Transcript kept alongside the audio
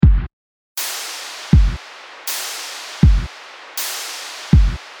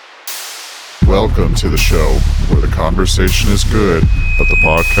Welcome to the show where the conversation is good, but the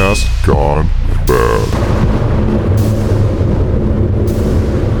podcast gone bad.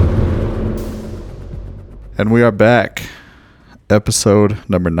 And we are back. Episode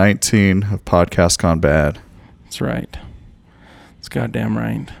number 19 of Podcast Gone Bad. That's right. It's goddamn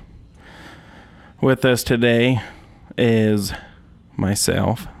right. With us today is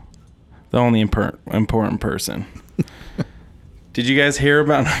myself, the only important person. Did you guys hear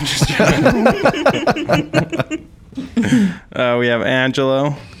about... I'm just joking. We have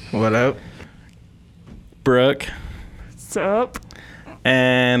Angelo. What up? Brooke. What's up?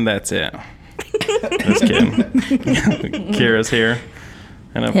 And that's it. Just kidding. Kira's here.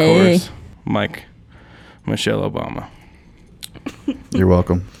 And of course, Michelle Obama. You're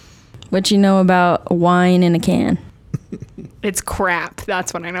welcome. What you know about wine in a can? It's crap.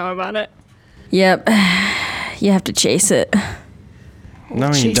 That's what I know about it. Yep. You have to chase it. No,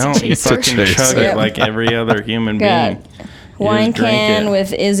 you Chase it, don't. You chase it. fucking Chase chug it. it like every other human being. God. You Wine just drink can it.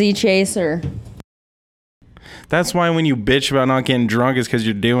 with Izzy Chaser. That's why when you bitch about not getting drunk is because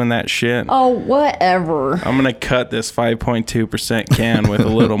you're doing that shit. Oh, whatever. I'm going to cut this 5.2% can with a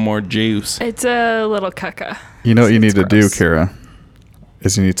little more juice. It's a little caca. You know what you need to do, gross. Kara?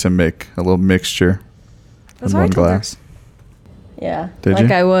 Is you need to make a little mixture That's in what I one told her. glass. Yeah. Did like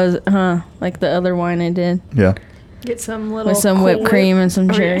you? I was, like the other wine I did. Yeah. Get some little With some Cool whipped Whip. cream and some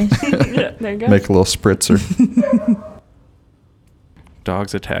Oh, yeah. cherries. Yeah, there you go. Make a little spritzer.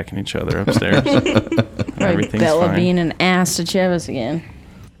 Dogs attacking each other upstairs. Like Everything's Bella fine. being an ass to Chevis again.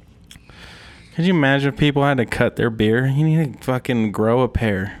 Could you imagine if people had to cut their beer? You need to fucking grow a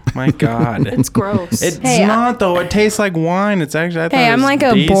pair. My God. It's gross. It's Hey, not, though. It tastes like wine. It's actually, I thought Hey, it I'm was like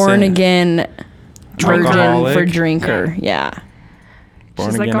a decent. born again virgin Alcoholic? for drinker. Yeah. Born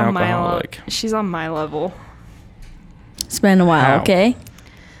She's like again on my alcoholic. She's on my level. It's been a while, How? okay?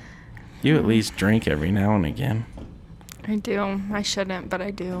 You at least drink every now and again. I do. I shouldn't, but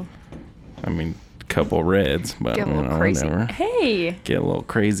I do. I mean, a couple reds, but Get a you little know, crazy. whatever. Hey. Get a little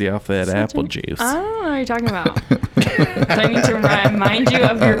crazy off that apple juice. I don't know what you're talking about. Do I need to remind you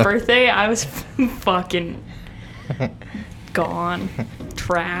of your birthday? I was fucking gone.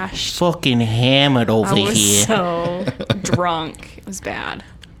 Trashed. Fucking hammered over I was here. so drunk. It was bad.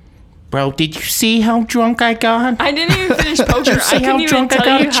 Bro, did you see how drunk I got? I didn't even finish poker. I See couldn't how even drunk I tell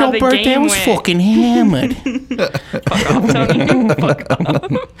got you at how your the birthday? I game was went. fucking hammered. Fuck off, Tony. Fuck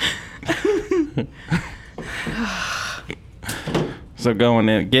off. So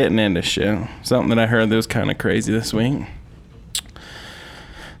getting into shit. Something that I heard that was kind of crazy this week.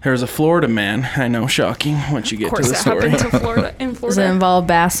 There's a Florida man. I know, shocking. Once you Of get to course, the that story. happened to Florida. In Does it Florida. involve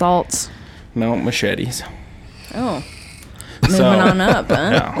bath salts? No, machetes. Oh. Moving on up, huh?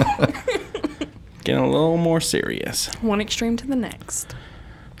 Yeah. Getting a little more serious. One extreme to the next.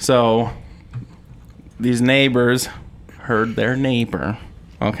 So, these neighbors heard their neighbor,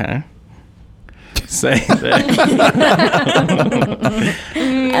 okay, say that,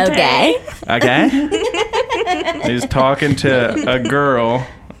 Okay. okay, he's talking to a girl,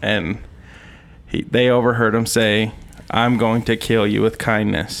 and they overheard him say, "I'm going to kill you with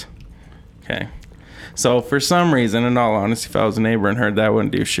kindness." Okay. So, for some reason, in all honesty, if I was a neighbor and heard that, I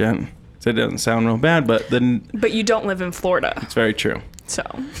wouldn't do shit. So it doesn't sound real bad, but But you don't live in Florida, it's very true. so.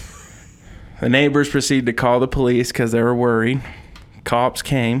 The neighbors proceeded to call the police because they were worried. Cops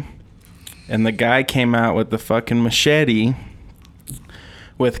came, and the guy came out with the fucking machete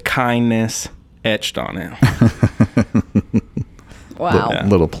with kindness etched on it. Wow. Yeah.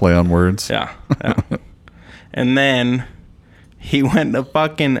 Little play on words. Yeah. And then he went to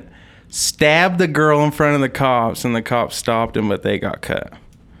fucking stab the girl in front of the cops, and the cops stopped him, but they got cut.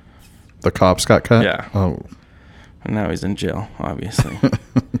 The cops got cut? Yeah. Oh. And now he's in jail, obviously.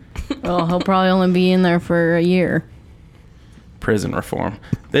 Well, he'll probably only be in there for a year. Prison reform.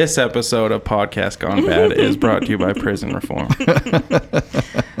 This episode of Podcast Gone Bad is brought to you by prison reform.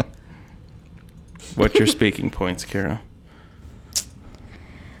 What's your speaking points, Kara?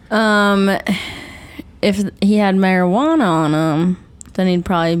 If he had marijuana on him, then he'd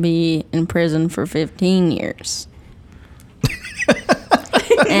probably be in prison for 15 years.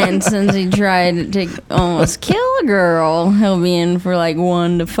 And since he tried to almost kill a girl, he'll be in for like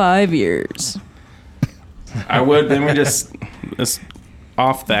 1 to 5 years. I would, then we just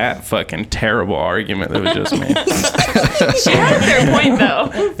off that fucking terrible argument that was just made. She had a fair point, though.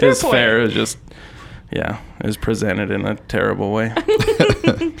 It was fair. It was just, yeah, it was presented in a terrible way.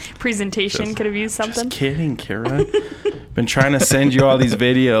 Presentation could have used something. Just kidding, Kara. Been trying to send you all these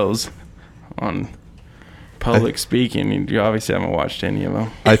videos on public speaking. You obviously haven't watched any of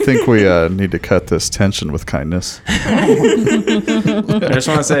them. I think we need to cut this tension with kindness. I just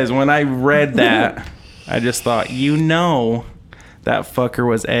want to say is when I read that, I just thought, that fucker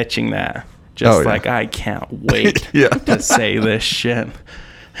was etching that. Just Oh, yeah. like, I can't wait Yeah. to say this shit.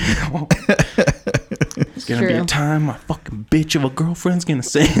 It's going to be a True. time my fucking bitch of a girlfriend's going to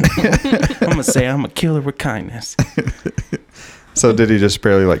say I'm going to say I'm a killer with kindness. So did he just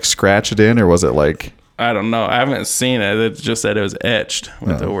barely like scratch it in, or was it like I don't know. I haven't seen it. It just said it was etched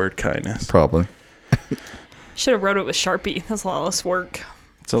with the word kindness. probably? Should have wrote it with Sharpie. That's a lot less work.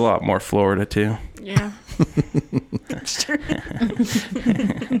 It's a lot more Florida, too. Yeah. Sure.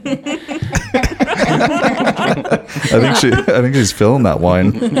 I think she's feeling that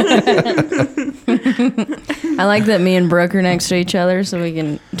wine. I like that me and Brooke are next to each other so we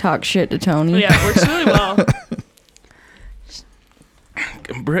can talk shit to Tony. Yeah, it works really well.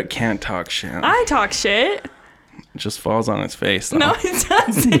 Britt can't talk shit. I talk shit. It just falls on his face. Though. No, it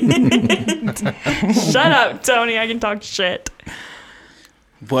doesn't. Shut up, Tony. I can talk shit.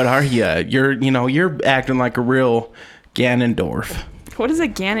 What are you? You're acting like a real Ganondorf. What is a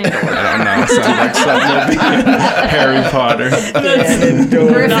Ganondorf? I don't know. It sounds like something to be Harry Potter.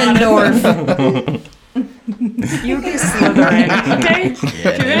 Gryffindor. You be Slytherin, okay? If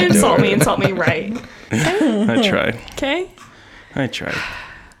you're gonna insult me right. I tried. Okay? I tried.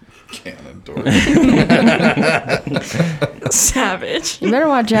 Savage. You better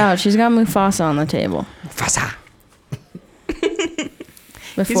watch out. She's got Mufasa on the table. Mufasa.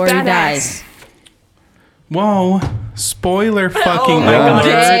 Before He's he badass. dies. Whoa. Spoiler fucking Oh my god,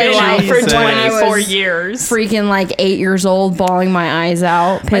 alert. it's been out for Jesus. 24 was years. Freaking like 8 years old, bawling my eyes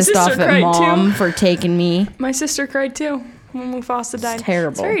out, pissed sister off at cried, mom too. for taking me. My sister cried too when Mufasa died.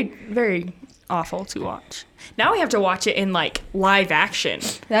 terrible. It's very, very awful to watch. Now we have to watch it in like live action.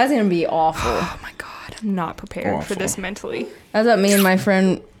 That's gonna be awful. Oh my god, I'm not prepared for this mentally. That's what me and my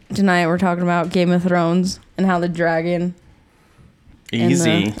friend tonight were talking about Game of Thrones and how the dragon. and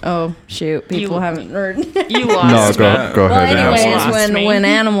Easy. oh shoot! People You- haven't heard. You No, lost. go Well, ahead. anyways, Lost when me. when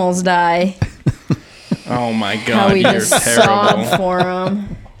animals die, Oh my how god, we you're just sob terrible. for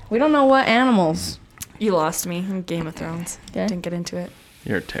them. We don't know what animals. You lost me in Game of Thrones. Okay. Didn't get into it.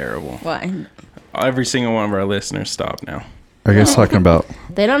 You're terrible. Why? Every single one of our listeners, stop now. Are you guys talking about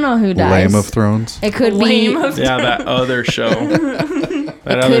They don't know who dies. Lame of Thrones? It could Lame be. of Yeah, that other show.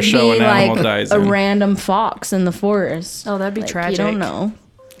 That It other could show be an animal like dies a in. random fox in the forest. Oh, that'd be Like, tragic. You don't know.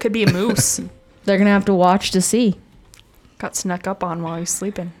 Could be a moose. They're gonna have to watch to see. Got snuck up on while he was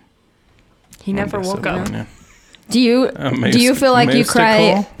sleeping. He never woke up. Yeah. Do you feel like you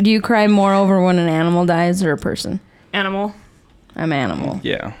cry? mystical? Do you cry more over when an animal dies or a person? Animal. I'm animal.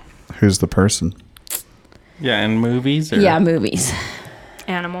 Yeah. Who's the person? Yeah, in movies? Or? Yeah, movies.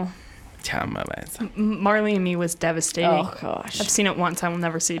 Animal. Yeah, movies. Marley and Me was devastating. Oh gosh, I've seen it once. I will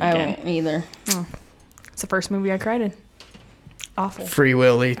never see it I again. won't either. It's the first movie I cried in. Awful. Free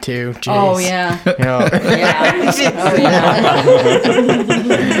Willy too. Jeez. Oh yeah, Yeah. yeah. Oh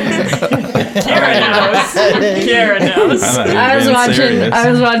yeah. Kara knows. Kara knows. I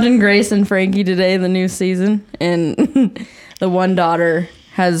was watching Grace and Frankie today, the new season, and the one daughter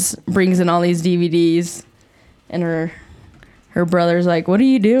brings in all these DVDs, and her brother's like, "What are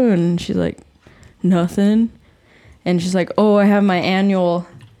you doing?" And she's like, "Nothing." And she's like, "Oh, I have my annual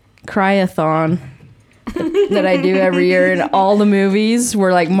cry-a-thon that I do every year, and all the movies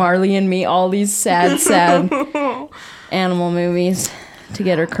were like Marley and Me, all these sad animal movies to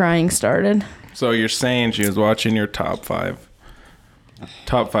get her crying started." So you're saying she was watching your top five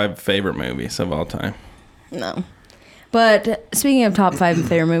favorite movies of all time? No. But speaking of top 5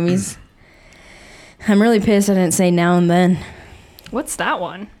 favorite movies, I'm really pissed I didn't say Now and Then. What's that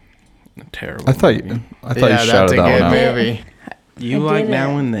one? Terrible. I thought movie. you That's shouted a that good one out. movie. You I like did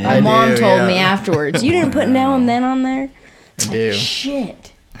Now it. and Then. My mom do, told yeah. me afterwards, you didn't put Now and Then on there? I do.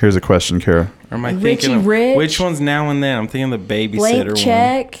 Shit. Here's a question, Kara. Or am I Richie thinking of, Rich. which one's Now and Then? I'm thinking of the babysitter Blank one.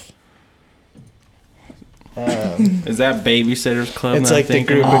 check. Is that Babysitter's Club? It's that I'm like the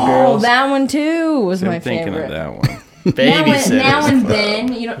thinking group of? of Oh, girls. that one too was my I'm thinking favorite. of that one. Babysitters. Now and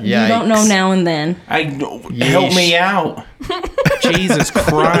Then. You don't know Yikes. Now and Then. Help me out. Jesus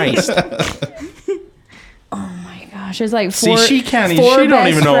Christ. Oh my gosh. There's like See, four. she can't even, four she don't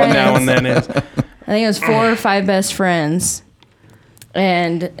best even know what Now friends. and Then is. I think it was 4 or 5 best friends.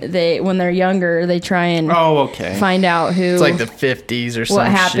 And when they're younger, they try and Oh, okay. find out who It's like the 50s or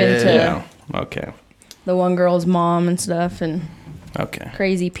something. happened to- Yeah. Okay. the one girl's mom and stuff, and Okay.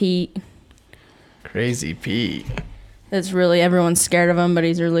 Crazy Pete. Crazy Pete. It's really, everyone's scared of him, but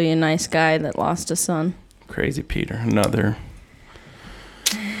he's really a nice guy that lost a son. Crazy Peter. Another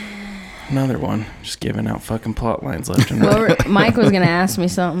Another one. Just giving out fucking plot lines left and right. Well, Mike was gonna ask me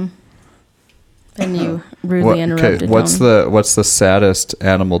something, and you rudely interrupted. What's him. the saddest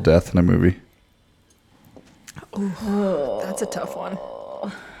animal death in a movie? That's a tough one.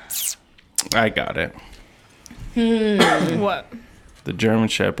 I got it. What? The German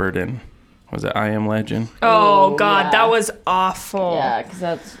Shepherd and was it I Am Legend? Oh God, yeah. that was awful. Yeah, because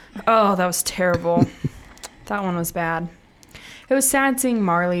that's Oh, that was terrible. That one was bad. It was sad seeing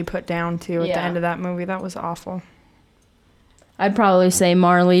Marley put down too at the Yeah. end of that movie. That was awful. I'd probably say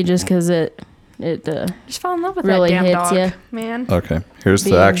Marley just because it Just fell in love with Really that damn hits dog, ya. man. Okay, here's the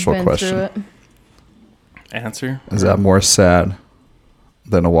being actual been question. through it. Answer? Is that more sad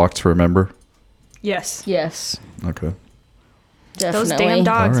than A Walk to Remember? Yes. Yes, Okay. definitely. Those damn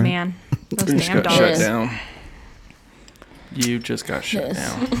dogs, Alright. man. Those You just damn got shut dogs. down. You just got shut Yes.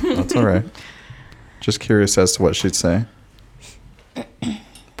 down. That's all right. Just curious as to what she'd say.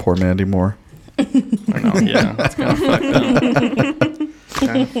 Poor Mandy Moore. I know, yeah. It's kind of fucked up.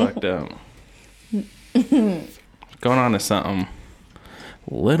 Kind of fucked up. Going on to something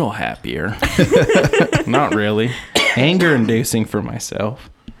a little happier. Not really. Anger inducing for myself.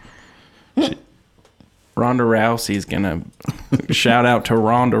 Ronda Rousey's gonna shout out to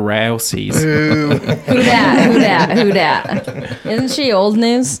Ronda Rousey's. Who dat? Isn't she old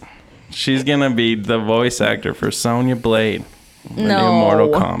news? She's gonna be the voice actor for Sonya Blade. The No. new Mortal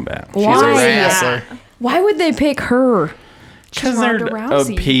Kombat. She's a Why? wrestler. Why would they pick her? Because She's they're Ronda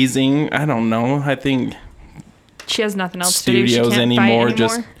Rousey. appeasing. I don't know. I think She has nothing else to do. She studios can't anymore fight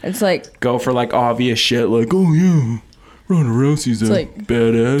just anymore. It's like go for like obvious shit like, oh yeah, Ronda Rousey's a like-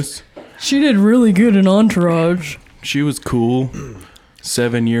 badass. she did really good in Entourage. She was cool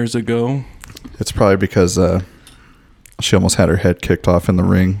 7 years ago. It's probably because she almost had her head kicked off in the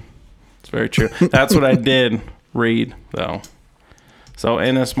ring. It's very true. That's what I did read though. So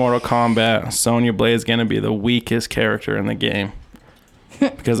in this Mortal Kombat, Sonya Blade is gonna be the weakest character in the game.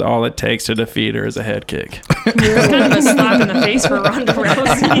 Because all it takes to defeat her is a head kick. It's kind of a slap in the face for Ronda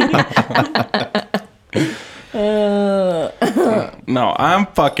Rousey. No, I'm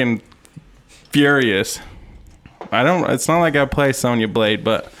fucking furious. It's not like I play Sonya Blade,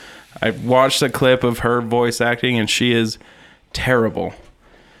 but I watched a clip of her voice acting and she is terrible.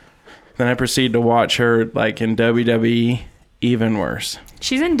 Then I proceed to watch her like in WWE, even worse.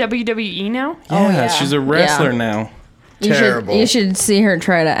 She's in WWE now. Yeah, she's a wrestler Yeah. now. Terrible. You should see her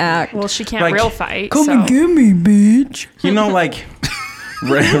try to act. Well, she can't Like, real fight. Come so. and get me, bitch. You know, like.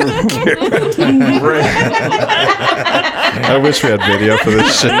 I wish we had video for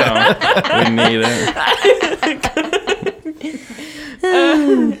this shit. No, we need it.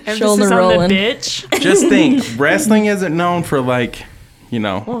 Emphasis Shoulder on rolling. the bitch. Just think, wrestling isn't known for like,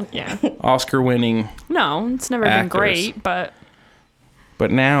 Well, yeah. Oscar-winning, No, it's never Actors. been great, but but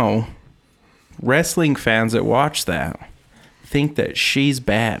now wrestling fans that watch that think that she's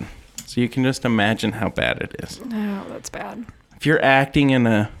bad. So you can just imagine how bad it is. oh, that's bad. If you're acting in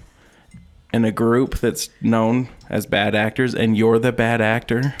a group that's known as bad actors and you're the bad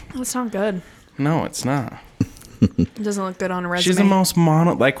actor, That's not good. no, it's not. It doesn't look good on a resume. She's the most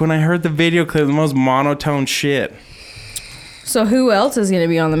like when I heard the video clip, the most monotone shit. So who else is going to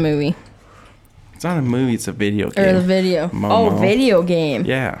be on the movie It's not a movie, it's a video or the game. video? Momo. Oh, video game.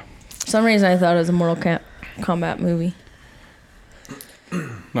 Yeah. For some reason I thought it was a Mortal Kombat movie.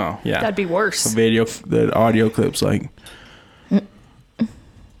 No, yeah. That'd be worse. The audio clip's like,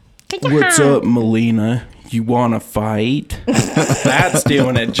 what's up, Melina? You want to fight? That's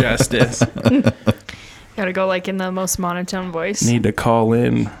doing it justice. Gotta go like in the most monotone voice. Need to call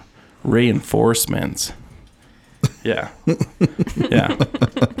in reinforcements. Yeah. Yeah.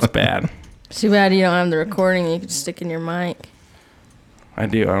 It's bad. Too bad you don't have the recording you could stick in your mic. I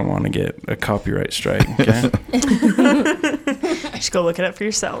do. I don't want to get a copyright strike. Okay. Just go look it up for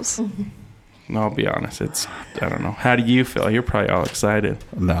yourselves. No, I'll be honest. I don't know. How do you feel? You're probably all excited.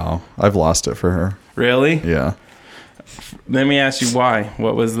 No, I've lost it for her. Really? Yeah. Let me ask you why.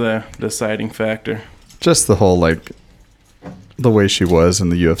 What was the deciding factor? Just the whole, like, the way she was in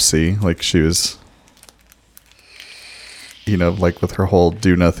the UFC. Like, she was, like with her whole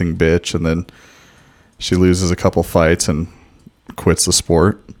do nothing bitch, and then she loses a couple fights and quits the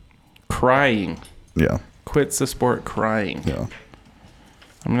sport. Crying. Yeah. Quits the sport crying. Yeah.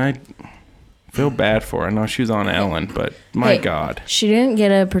 I mean, I feel bad for her. I know she was on Ellen, but my Hey. God. She didn't get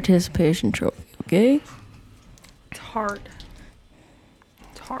a participation trophy, okay? It's hard.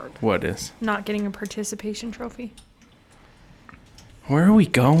 It's hard. What is? Not getting a participation trophy. Where are we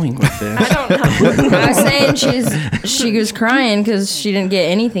going with this? I don't know. I was saying she was crying because she didn't get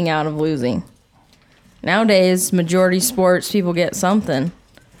anything out of losing. Nowadays, majority sports, people get something.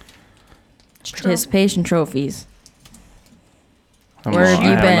 Participation trophies. I'm Where all- have you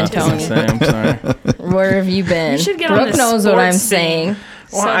I have been, nothing to say, I'm sorry. Where have you been? You should get on Brooke the knows what I'm sports thing. saying.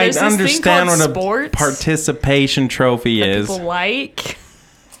 Well, So I there's this thing understand called what a sports participation trophy that is. people like.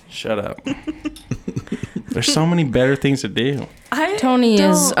 Shut up. There's so many better things to do. Tony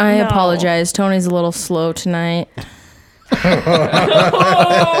is. don't I know. apologize. Tony's a little slow tonight.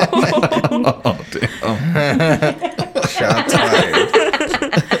 Shots fired.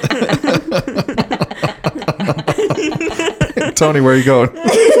 Tony, where are you going?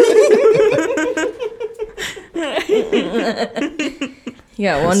 You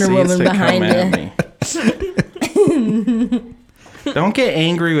got Wonder Proceeds Woman to behind come at you. me. Don't get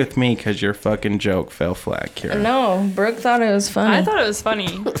angry with me because your fucking joke fell flat, Kira. No, Brooke thought it was funny. I thought it was funny.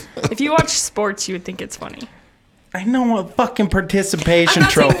 If you watch sports, you would think it's funny. I know what fucking participation I'm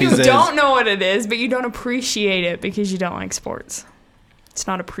not saying trophies you is. don't know what it is, but you don't appreciate it because you don't like sports. It's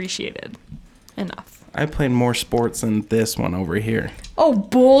not appreciated enough. I played more sports than this one over here. Oh,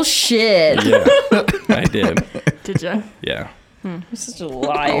 bullshit. Yeah, I did. Did you? Yeah. You're such a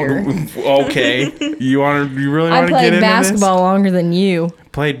liar. Okay. You really I want to get played into basketball longer than you. this?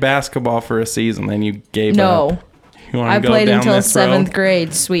 Played basketball for a season, then you gave No. up. You want I to go played down until this 7th road?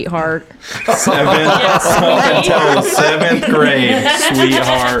 grade, sweetheart. Until 7th grade,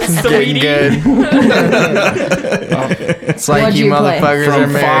 sweetheart. Getting good. It's like What'd you you play? motherfuckers From are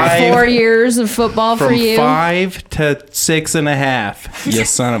married. 4 years of football for From you. 5 to 6.5. You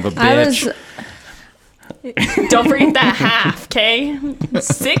son of a bitch. I was. Don't forget that half, okay?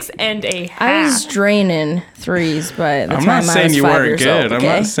 6.5. I was draining threes by the I'm time not I saying was you 5 weren't years good. old. I'm Okay?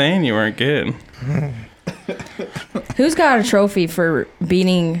 not saying you weren't good. Who's got a trophy for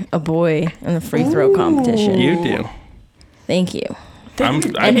beating a boy in the free throw competition? You do. Thank you.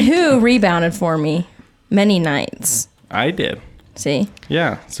 And I who rebounded for me many nights? did. See,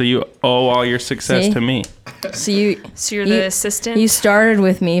 Yeah. So you owe all your success See? to me. so you So you're You- the assistant? you started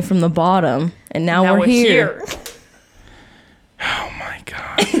with me from the bottom, and now we're here. Oh my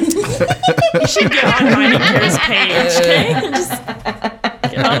God. You should get on mine and Kira's page, okay? Just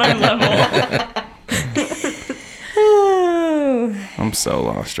get on our level. I'm so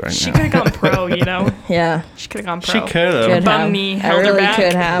lost right She now. could have gone pro, you know? Yeah, She could have gone She pro. could could have. Bum have. knee I held her really back.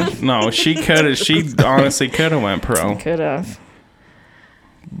 could have. No, she could have. She honestly could have went pro. Could have.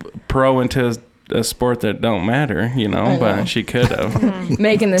 Pro into a sport that don't matter, you know, I know. but she could have.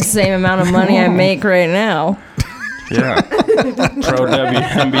 Making the same amount of money I make right now. Yeah. Pro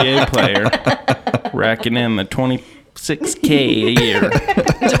WNBA player. Racking in the 26K a year.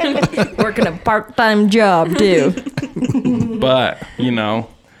 Working a part-time job too. But, you know,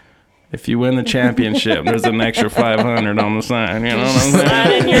 if you win the championship, there's an extra 500 on the sign, you know what I'm Not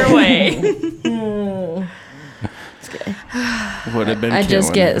saying? in your way. Would have been I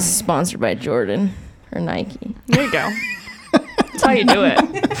just killing get sponsored by Jordan or Nike. There you go. That's how you do it.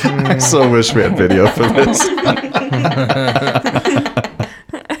 I so wish we had video for this.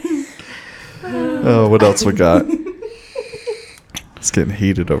 Oh, what else we got? It's getting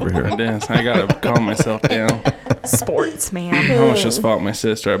heated over here. it is. I gotta calm myself down. Sports, man. I almost just fought my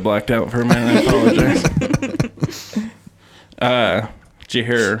sister. I blacked out for a minute. I apologize. Did you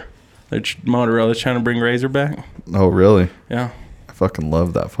hear that Motorola's trying to bring Razr back? Oh, really? Yeah. I fucking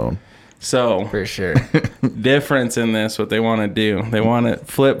love that phone. So, For sure. difference in this, what they want to do. They want a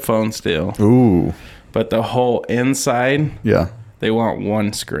flip phone still, Ooh, but the whole inside, yeah. they want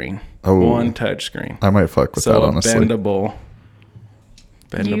one screen. Oh. One touch screen. I might fuck with So that, a honestly. bendable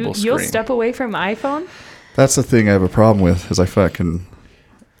screen. You'll step away from iPhone? That's the thing I have a problem with, is I fucking...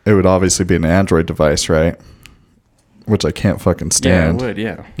 It would obviously be an Android device, right? Which I can't fucking Yeah, stand. it would,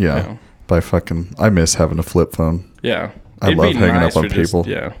 yeah. Yeah. But I miss having a flip phone. Yeah. I love hanging up on for just- people.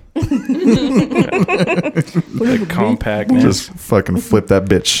 Yeah. The compactness. Just fucking flip that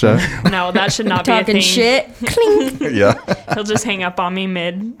bitch shut. No, that should not be a Talking thing. shit. Clink. Yeah. He'll just hang up on me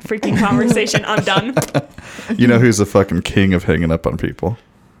mid freaking conversation. I'm done. You know who's the fucking king of hanging up on people?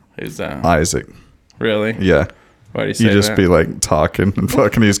 Who's that? Isaac. Really? Yeah. Why do you say You just that? be like talking and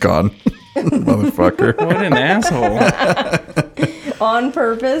fucking he's gone. Motherfucker. What an asshole. On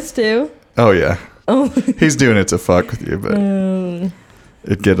purpose too. Oh, yeah. He's doing it to fuck with you, but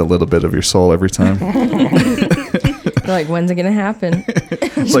it'd get a little bit of your soul every time. Like, when's it gonna happen?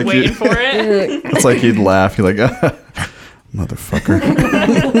 It's like, Waiting for it. it's like he'd laugh. You're like, motherfucker.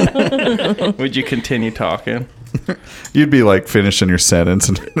 Would you continue talking? You'd be like finishing your sentence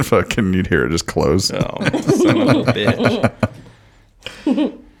and fucking you'd hear it just close. Oh, son of a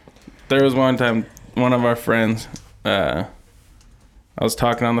bitch. There was one time, one of our friends, I was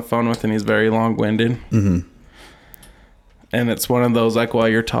talking on the phone with, and he's very long-winded. Mm-hmm. And it's one of those, like, while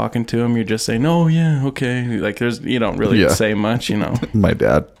you're talking to him, you're just saying, oh, yeah, okay. Like, you don't really say much, you know. My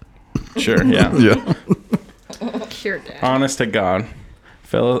dad. Sure, yeah. Yeah. Your dad. Honest to God,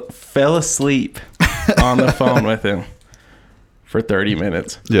 fell asleep on the phone with him for 30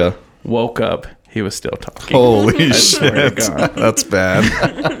 minutes. Yeah. Woke up, he was still talking. Holy swear to shit. God. That's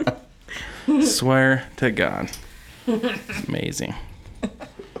bad. Swear to God. It's amazing.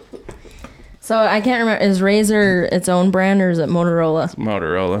 So I can't remember. Is Razer its own brand or is it Motorola?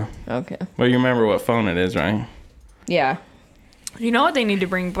 Motorola. Okay. Well, you remember what phone it is, right? Yeah. You know what they need to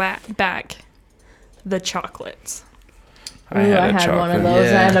bring back? The chocolates. Ooh, I had one of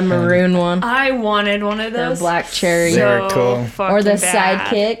those. Yeah. I had a maroon one. I wanted one of Or a those. black cherry. They were cool. Or the bad.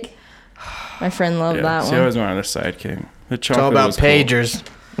 sidekick. My friend loved that See, one. I always wanted a sidekick. The It's chocolate all about was cool. pagers.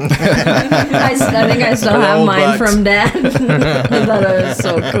 I think I still have Old mine bucks. from Dad. I thought it was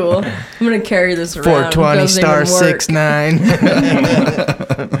so cool. I'm gonna carry this around. 420 Doesn't star even work. 69.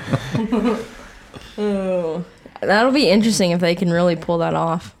 Ooh. That'll be interesting if they can really pull that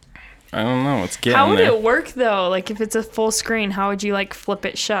off. I don't know. It's getting How would there. it work though? Like if it's a full screen, how would you like flip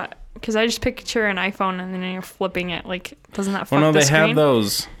it shut? Because I just picture an iPhone and then you're flipping it. Like, doesn't that fuck Well, no, the they screen? have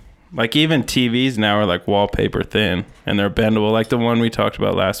those. Like, even TVs now are like wallpaper thin and they're bendable. Like the one we talked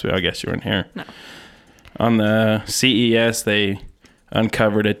about last week. I guess you weren't here. No. On the CES, they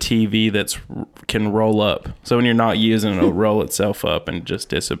uncovered a TV that's can roll up. So when you're not using it, it'll roll itself up and just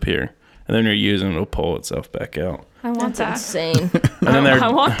disappear. And then you're using it, it'll pull itself back out. I want That's that. insane. And then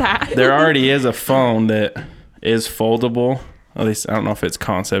I want that. there already is a phone that is foldable. At least I don't know if it's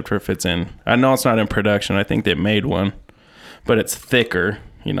concept or if it's in. I know it's not in production. I think they made one, but it's thicker.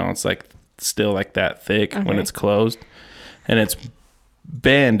 You know, it's like still like that thick when Okay. it's closed, and it's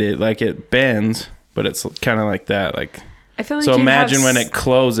bended like it bends, but it's kind of like that. Like I feel like so. you'd Imagine have when it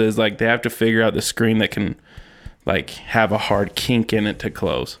closes, like they have to figure out the screen that can like have a hard kink in it to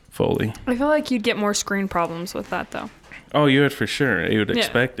close fully. I feel like you'd get more screen problems with that though. Oh, you would for sure. You would Yeah.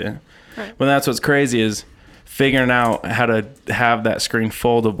 expect it. Right. Well, that's what's crazy is figuring out how to have that screen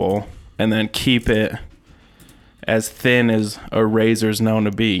foldable and then keep it as thin as a razor's known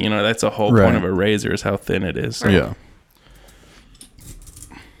to be. You know, that's a whole Right. point of a razor is how thin it is. Yeah.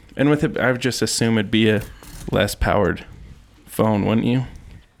 And with it, I would just assume it'd be a less powered phone, wouldn't you?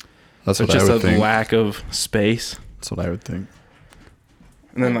 That's So what I just a would think. lack of space. That's what I would think.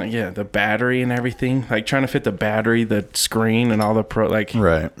 And then, like, yeah, the battery and everything. Like, trying to fit the battery, the screen, and all the like,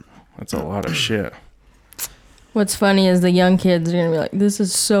 Right. that's a lot of shit. What's funny is the young kids are gonna be like, "This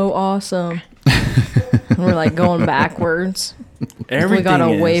is so awesome." And we're like going backwards. Everything We got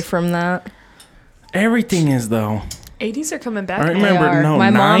away is. from that. Everything is, though. 80s are coming back. I now. remember, They are. no, my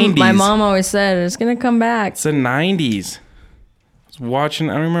 90s. mom always said it's gonna come back. It's the 90s. I was watching,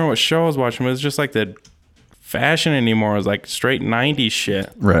 I don't remember what show I was watching, but it was just like the fashion anymore. It was like straight 90s shit.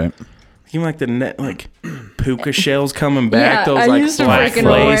 Right. Even like the like puka shells coming back. Yeah, Those I like used to black freaking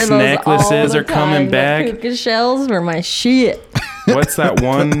wear lace those all necklaces the are coming time. The back. puka shells were my shit. What's that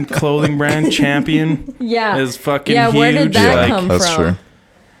one clothing brand? Champion Yeah. is fucking Yeah, huge. where did that Like, come That's from? true.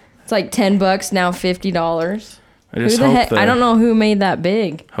 It's like $10 now, $50. I Who just the hope heck? I don't know who made that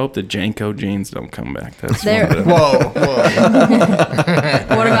big. Hope the Janko jeans don't come back. That's They're- one of the, Whoa.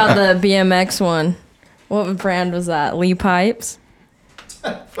 What about the BMX one? What brand was that? Lee Pipes?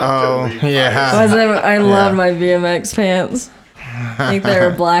 Oh, yeah. Was it? I loved my BMX pants. I think they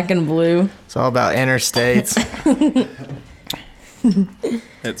were black and blue. It's all about interstates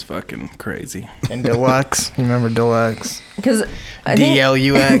it's fucking crazy. and deluxe. You remember deluxe? Because I think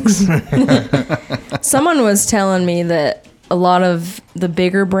DLUX. someone was telling me that a lot of the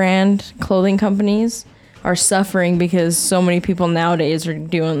bigger brand clothing companies are suffering because so many people nowadays are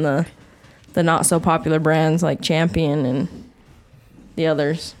doing the not so popular brands like Champion and the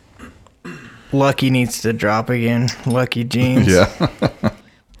others. Lucky needs to drop again. Lucky jeans. Yeah.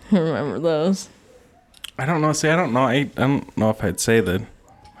 I remember those. I don't know. See, I don't know. I don't know if I'd say that.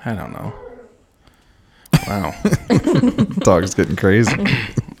 I don't know. Wow. Dog's getting crazy.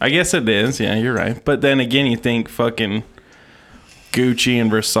 I guess it is. Yeah, you're right. But then again, you think fucking Gucci and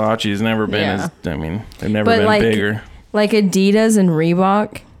Versace has never been Yeah. as. I mean, they've never But, been like, bigger. Like Adidas and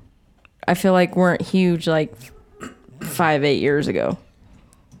Reebok, I feel like weren't huge like 5-8 years ago.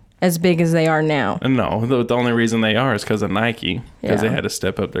 As big as they are now. And no, the only reason they are is because of Nike. Because they Yeah. had to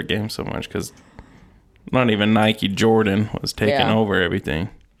step up their game so much. Because not even Nike, Jordan was taking Yeah. over everything.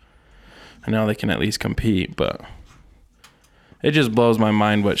 And now they can at least compete. But it just blows my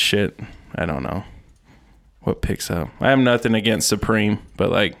mind what shit. I don't know. What picks up. I have nothing against Supreme.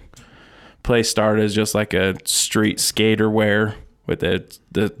 But like, Play started as just like a street skater wear with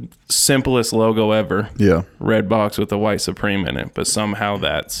the simplest logo ever. Yeah. Red box with the white Supreme in it, but somehow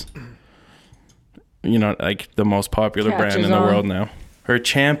that's, you know, like the most popular brand Catches in the on. world now. Or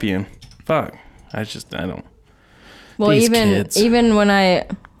Champion. Fuck. I don't. Well, These even kids. even when I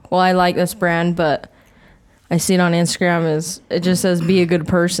like this brand, but I see it on Instagram it just says be a good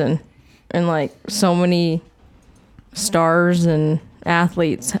person, and like so many stars and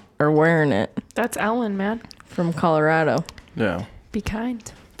athletes are wearing it That's Ellen, man. from Colorado. Yeah. Be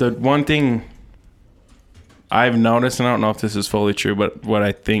kind. The one thing I've noticed, and I don't know if this is fully true, but what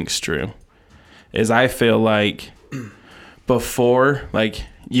I think's true, is I feel like before, like,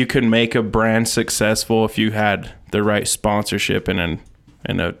 you could make a brand successful if you had the right sponsorship and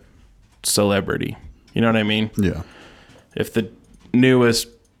a celebrity. You know what I mean? Yeah. If the newest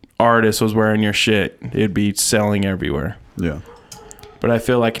artist was wearing your shit, it'd be selling everywhere. Yeah. But I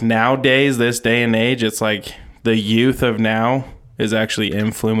feel like nowadays, this day and age, it's like the youth of now is actually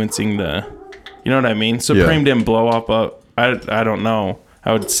influencing the, you know what I mean? Supreme didn't blow up. I don't know.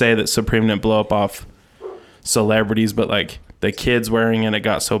 I would say that Supreme didn't blow up off celebrities, but like the kids wearing it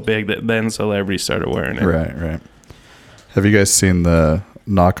got so big that then celebrities started wearing it. Right. Have you guys seen the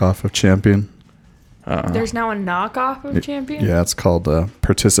knockoff of Champion? There's now a knockoff of Champion. Yeah, it's called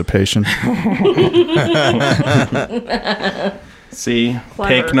Participation. See, Clever.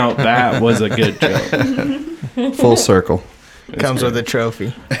 take note. That was a good joke. Full circle. Comes with a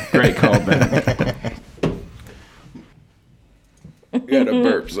trophy. Great callback. Got a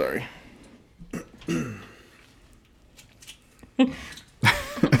burp, sorry. There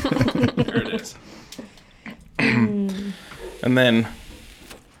it is. And then,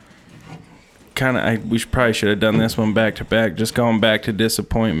 we probably should have done this one back to back. Just going back to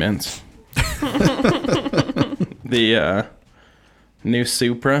disappointments. The new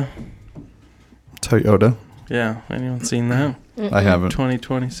Supra. Toyota. Yeah, anyone seen that? I haven't.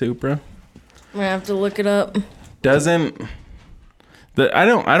 2020 Supra. I'm gonna have to look it up. I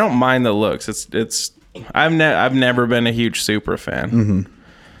don't mind the looks. I've never been a huge Supra fan.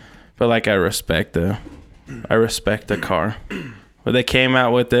 But like I respect the car. But they came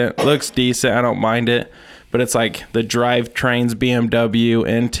out with it. Looks decent. I don't mind it. But it's like the drivetrain's BMW,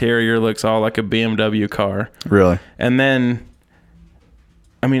 interior looks all like a BMW car. Really? And then,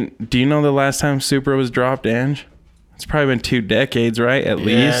 I mean, do you know the last time Supra was dropped, Ange? It's probably been 2 decades, right? At Yeah,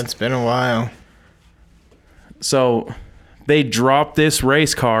 least. it's been a while. So they dropped this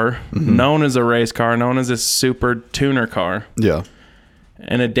race car, known as a race car, known as a super tuner car, Yeah.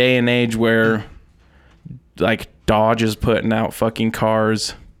 in a day and age where like Dodge is putting out fucking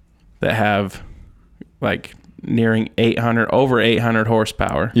cars that have like nearing over 800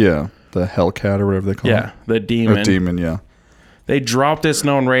 horsepower. Yeah. The Hellcat or whatever they call it. Yeah, the Demon. Or Demon, yeah. They dropped this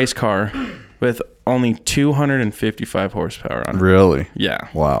known race car with only 255 horsepower on it. Really? Yeah.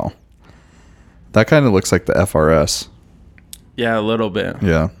 Wow. That kind of looks like the FRS. Yeah, a little bit.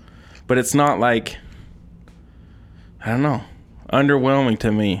 Yeah. But it's not like, I don't know, underwhelming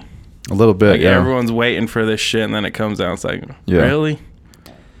to me. A little bit, Like yeah. everyone's waiting for this shit and then it comes out. It's like, Yeah. really?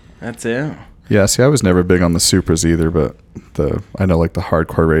 That's it? Yeah, see, I was never big on the Supras either, but I know like the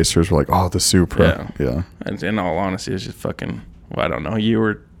hardcore racers were like, oh, the Supra. Yeah. And in all honesty, it's just fucking, well, I don't know. You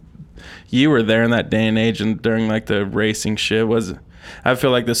were there in that day and age and during like the racing shit. I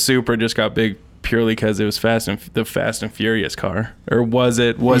feel like the Supra just got big purely because it was the Fast and Furious car. Or was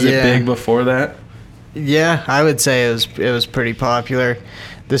it Yeah. big before that? Yeah, I would say it was pretty popular.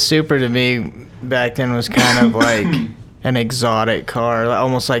 The Supra to me back then was kind of like an exotic car,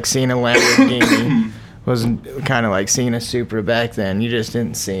 almost like seeing a Lamborghini was kind of like seeing a Supra back then. You just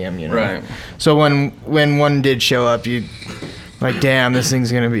didn't see them, you know. Right. So when one did show up, you like, damn, this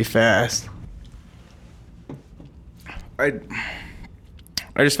thing's gonna be fast. I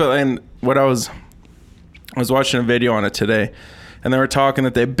just felt like I was watching a video on it today, and they were talking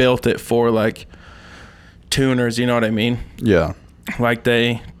that they built it for like tuners. You know what I mean? Yeah. Like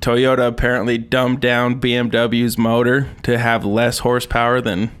Toyota apparently dumbed down BMW's motor to have less horsepower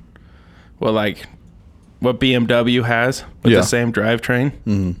than what BMW has with the same drivetrain.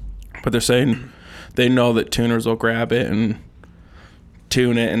 Mm-hmm. But they're saying they know that tuners will grab it and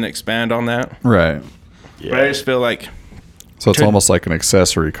tune it and expand on that. Right. But I just feel like, So it's almost like an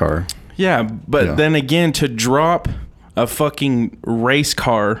accessory car. yeah, but then again, to drop a fucking race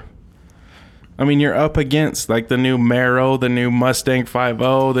car, I mean, you're up against like the new Mero, the new Mustang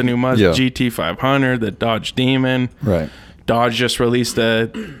 5.0, the new GT 500, the Dodge Demon. Right. Dodge just released the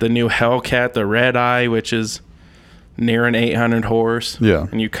new Hellcat, the Red Eye, which is near an 800 horse. Yeah.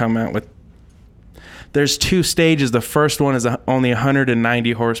 And you come out with there's 2 stages. The first one is only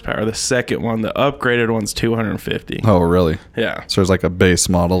 190 horsepower. The second one, the upgraded one's 250. Oh, really? Yeah. So there's like a base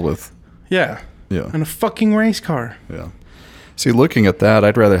model with. Yeah. Yeah. And a fucking race car. Yeah. See, looking at that,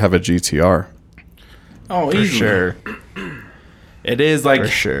 I'd rather have a GTR. Oh, For easily. sure. It is like For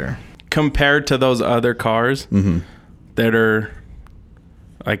sure. compared to those other cars that are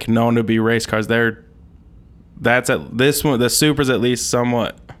like known to be race cars. That's at this one. The Supra's at least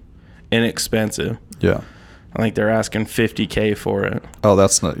somewhat inexpensive. Yeah. I think they're asking $50,000 for it. Oh,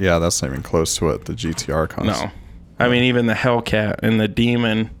 that's not even close to what the GTR costs. No, I mean even the Hellcat and the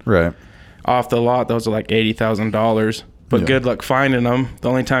Demon Right. off the lot, those are like $80,000. But Yeah. good luck finding them. The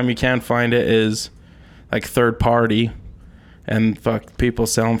only time you can find it is like third party, and fuck, people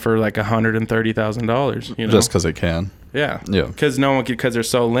sell them for like $130,000. You know, Just because they can. yeah, Yeah. because no one because they're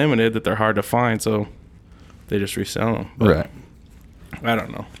so limited that they're hard to find, so they just resell them. But Right. I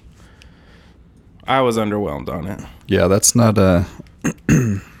don't know. I was underwhelmed on it. Yeah, that's not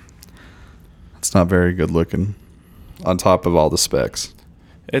it's not very good looking. On top of all the specs.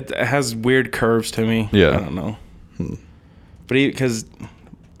 It has weird curves to me. Yeah. I don't know. But because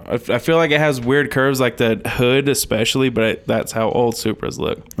I feel like it has weird curves, like the hood especially, but that's how old Supras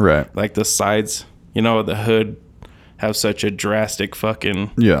look. Right. Like the sides, you know, the hood have such a drastic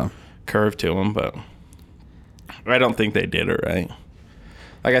fucking Yeah. curve to them, but I don't think they did it right.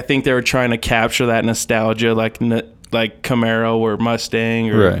 Like I think they were trying to capture that nostalgia, like Camaro or Mustang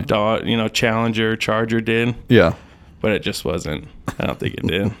or Right. Dodge, you know, Challenger, Charger did, Yeah. but it just wasn't. I don't think it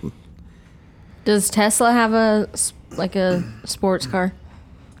did. Does Tesla have a sports car?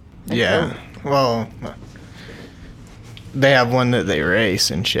 Yeah. Well, they have one that they race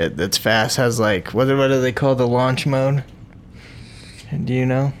and shit that's fast. Has like, what do they call the launch mode? Do you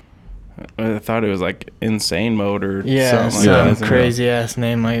know? I thought it was like insane mode or Yeah, something like some that. isn't it? crazy ass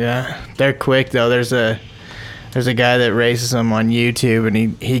name like that. They're quick though. There's a guy that races them on YouTube, and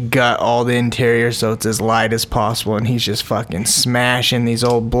he got all the interior so it's as light as possible, and he's just fucking smashing these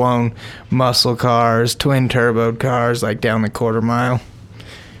old blown muscle cars, twin turbo cars, like down the quarter mile,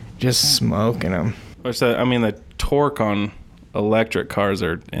 just smoking them. I mean, the torque on electric cars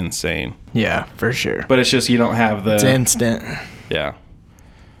are insane, Yeah, for sure. but it's just you don't have It's the instant. yeah,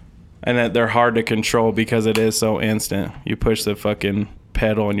 and they're hard to control because it is so instant. You push the fucking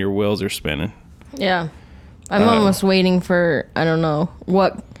pedal and your wheels are spinning. Yeah. I'm almost waiting for, I don't know,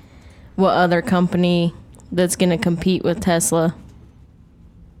 what other company that's going to compete with Tesla.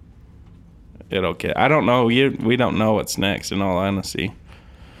 I don't know. We don't know what's next, in all honesty.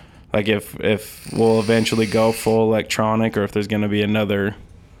 Like if we'll eventually go full electronic, or if there's going to be another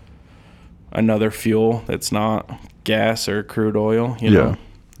fuel that's not gas or crude oil, you know.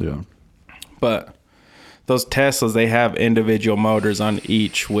 Yeah. But those Teslas, they have individual motors on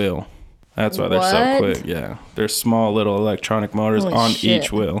each wheel. That's why they're so What? quick. Yeah, they're small little electronic motors Holy on shit.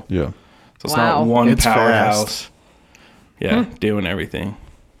 each wheel. Yeah. So it's Wow. not one It's powerhouse. Yeah, doing everything.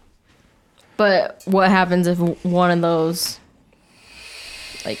 But what happens if one of those,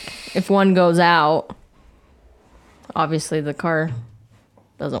 like, if one goes out, obviously the car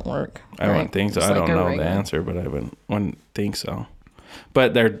doesn't work. I wouldn't think so. Just I like don't a know the regular- answer, but I wouldn't think so.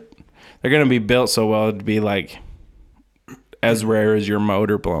 But they're going to be built so well it'd be like as rare as your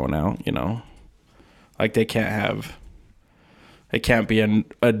motor blowing out, you know. Like it can't be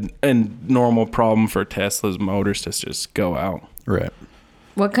a normal problem for Tesla's motors to just go out. Right.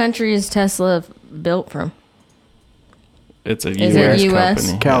 What country is Tesla built from? It's a Is it US US?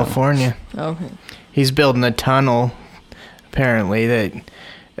 company. California. Okay. He's building a tunnel, apparently, that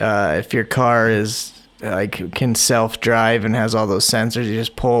if your car is like can self-drive and has all those sensors, you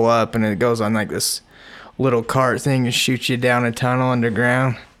just pull up and it goes on like this little cart thing and shoots you down a tunnel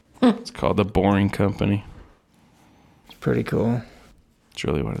underground. It's called the Boring Company. It's pretty cool. It's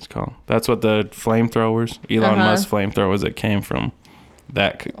really what it's called. That's what the flamethrowers, Elon Musk flamethrowers, that came from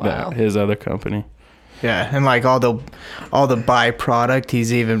that his other company. Yeah, and like all the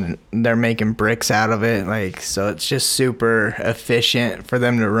byproduct, they're making bricks out of it, like, so it's just super efficient for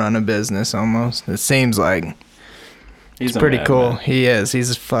them to run a business almost. It seems like He's it's pretty a cool. madman. He is.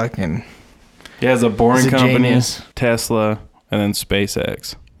 He's fucking. He has a Boring He's a Company, genius. Tesla, and then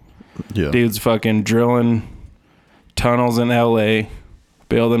SpaceX. Yeah. Dude's fucking drilling tunnels in LA,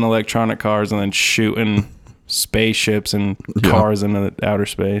 building electronic cars, and then shooting spaceships and cars into the outer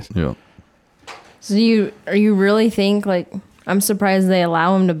space. Yeah. So you really think, like, I'm surprised they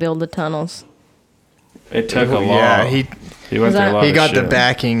allow him to build the tunnels. It took a lot. Yeah, He went through a lot he of got the shit.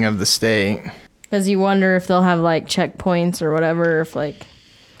 backing of the state. Because you wonder if they'll have, like, checkpoints or whatever, if, like...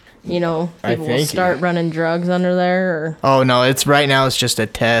 people I will think- start running drugs under there? Or Oh no, it's right now. It's just a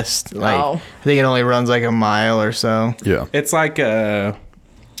test. Like Oh. I think it only runs like a mile or so. Yeah. It's like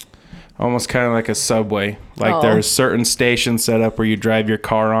almost kind of like a subway. Like Oh. there's certain stations set up where you drive your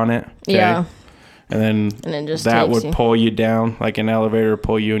car on it. okay? yeah, And then and it just that takes would you. pull you down, like an elevator would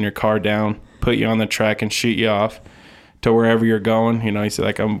pull you and your car down, put you on the track and shoot you off to wherever you're going. You say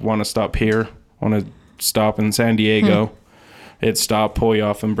like, I want to stop here, want to stop in San Diego. It'd stop, pull you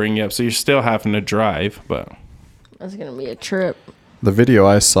off and bring you up. So you're still having to drive, but That's gonna be a trip. The video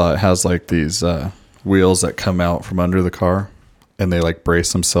I saw, it has like these wheels that come out from under the car, and they like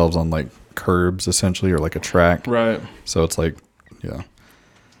brace themselves on like curbs essentially, or like a track. right. So it's like, yeah.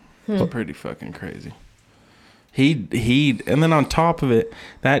 Pretty fucking crazy. He and then on top of it,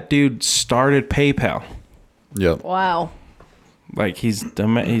 that dude started PayPal. Yep. Wow. Like he's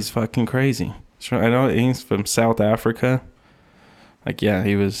fucking crazy. I know he's from South Africa. Like yeah,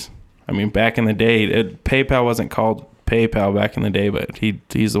 he was. I mean, back in the day, PayPal wasn't called PayPal back in the day, but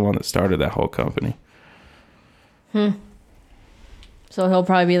he's the one that started that whole company. So he'll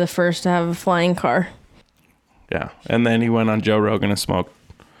probably be the first to have a flying car. Yeah, and then he went on Joe Rogan and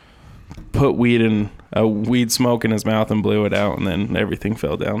put weed smoke in his mouth and blew it out, and then everything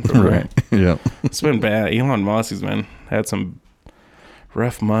fell down from there. Right. Yep. It's been bad. Elon Musk has had some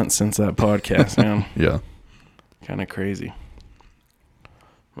rough months since that podcast, man. Yeah. Kind of crazy.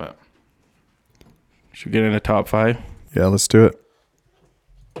 But should we get into top 5? Yeah, let's do it.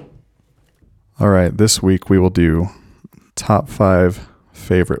 All right. This week we will do top 5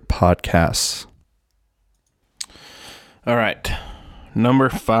 favorite podcasts. All right. Number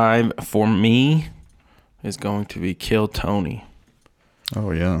 5 for me is going to be Kill Tony.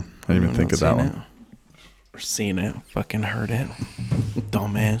 Oh, yeah. I didn't even think of that one. Seen it. Fucking heard it.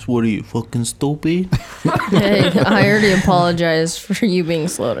 Dumbass. What are you, fucking stupid? Hey, I already apologized for you being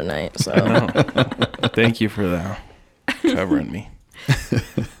slow tonight. So Thank you for that. Covering me.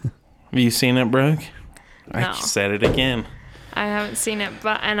 Have you seen it, Brooke? I No. said it again. I haven't seen it,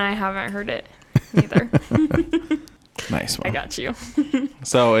 and I haven't heard it either. Nice one. I got you.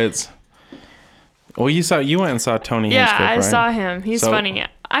 So it's. Well, you went and saw Tony Yeah, Hinchcliffe, I right? saw him. He's So- funny.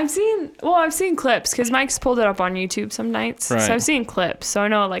 I've seen clips because Mike's pulled it up on YouTube some nights. Right. So I've seen clips, so I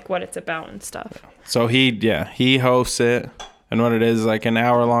know like what it's about and stuff. So he hosts it, and what it is like an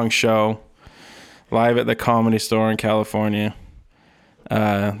hour-long show, live at the Comedy Store in California.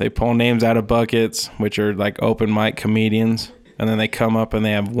 They pull names out of buckets, which are like open mic comedians, and then they come up and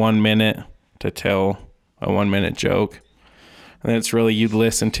they have 1 minute to tell a 1-minute joke. And it's really, you'd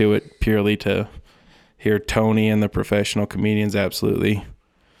listen to it purely to hear Tony and the professional comedians absolutely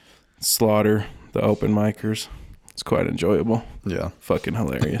slaughter the open micers. It's quite enjoyable. Yeah. Fucking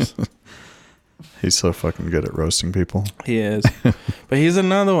hilarious. He's so fucking good at roasting people. He is. But he's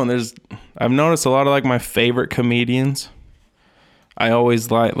another one. I've noticed a lot of like my favorite comedians. I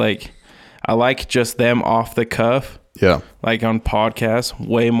always I like just them off the cuff, Yeah. like on podcasts,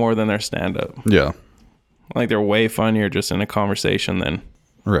 way more than their stand up. Yeah. Like they're way funnier just in a conversation than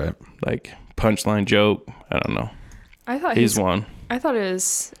Right. like punchline joke. I don't know. I thought He's one. I thought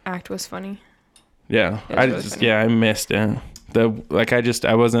his act was funny. Yeah. It was really funny. I missed it.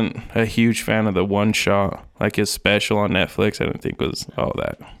 I wasn't a huge fan of the One Shot, like his special on Netflix. I didn't think was all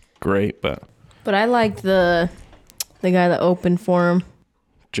that great, but I liked the guy that opened for him.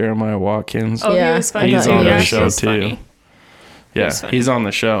 Jeremiah Watkins. Oh, Yeah, he was funny He's too. on Yeah, the he show was too. funny. Yeah, was funny. he's on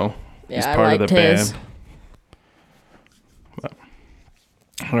the show. Yeah, He's I part of the liked his. band.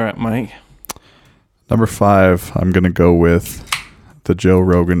 All right, Mike. Number 5, I'm going to go with the Joe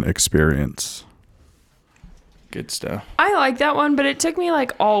Rogan Experience. Good stuff. I like that one, but it took me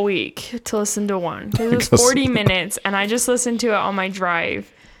like all week to listen to one because it was Because- 40 minutes, and I just listened to it on my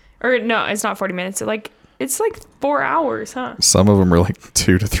drive. Or no, it's not 40 minutes. It's like 4 hours, huh? Some of them are like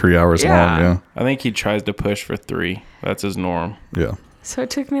 2 to 3 hours Yeah. long. Yeah. I think he tries to push for 3. That's his norm. Yeah. So it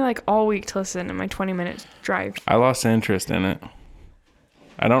took me like all week to listen to my 20-minute drive. I lost interest in it.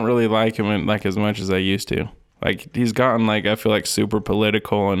 I don't really like him like as much as I used to. Like he's gotten like I feel like super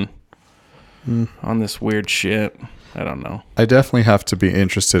political and on this weird shit. I don't know. I definitely have to be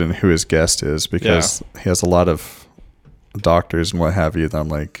interested in who his guest is because he has a lot of doctors and what have you that I'm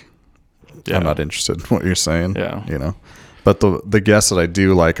like, Yeah. I'm not interested in what you're saying. Yeah. You know, but the guests that I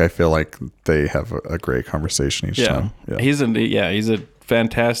do like, I feel like they have a great conversation each time. Yeah. He's a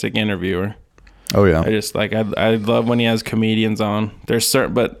fantastic interviewer. Oh yeah. I just like I love when he has comedians on. There's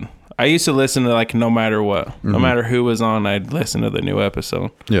certain, but I used to listen to like no matter what, no matter who was on, I'd listen to the new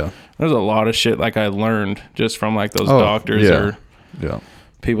episode. Yeah. There's a lot of shit like I learned just from like those Oh, doctors yeah. or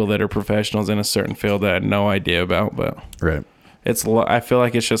people that are professionals in a certain field that I had no idea about. But Right. I feel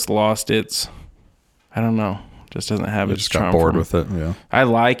like it's just lost its. I don't know. Just doesn't have You its just charm. got bored for me. with it. Yeah. I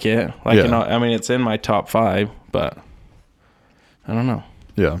like it. Like Yeah. you know, I mean, it's in my top 5, but I don't know.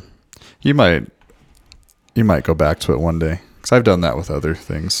 Yeah. You might go back to it one day. Because I've done that with other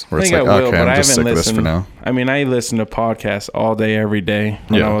things where I it's think like, I will, okay, but I'm I just sick haven't of this for listened. now. I mean, I listen to podcasts all day, every day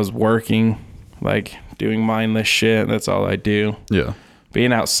when Yeah. I was working, like doing mindless shit. That's all I do. Yeah.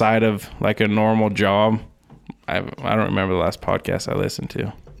 Being outside of like a normal job, I don't remember the last podcast I listened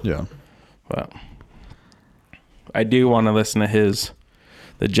to, Yeah. but I do want to listen to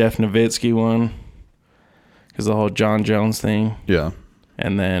the Jeff Nowitzki one, because the whole John Jones thing, Yeah.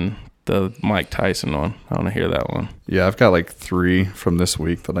 and then the Mike Tyson one. I want to hear that one. Yeah. I've got like 3 from this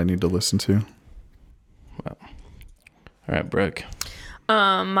week that I need to listen to. All right, Brooke.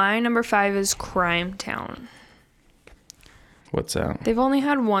 My number 5 is Crime Town. What's that? They've only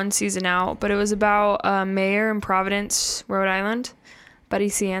had 1 season out, but it was about a mayor in Providence, Rhode Island, Buddy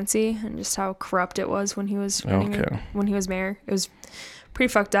Cianci, and just how corrupt it was when he was when he was mayor. It was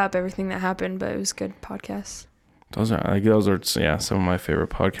pretty fucked up, everything that happened, but it was a good podcast. Those are some of my favorite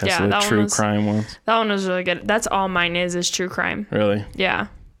podcasts. Yeah, the that one true was- crime ones. That one was really good. That's all mine is true crime. Really? Yeah,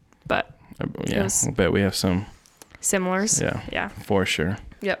 but Yeah, was- I bet we have some. similars. Yeah, Yeah. for sure.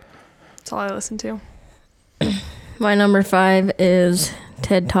 Yep. That's all I listen to. My number 5 is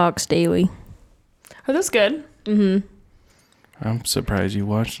TED Talks Daily. Are those good? Mm-hmm. I'm surprised you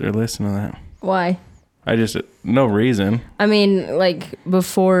watched or listened to that. Why? I just no reason. I mean, like,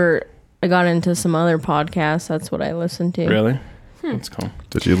 before I got into some other podcasts, that's what I listened to. Really? That's cool.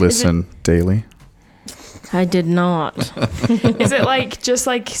 Did you listen daily? I did not. Is it like just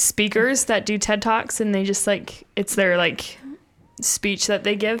like speakers that do TED Talks and they just like it's their like speech that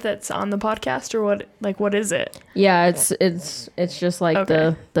they give that's on the podcast, or what? Like, what is it? Yeah, it's just like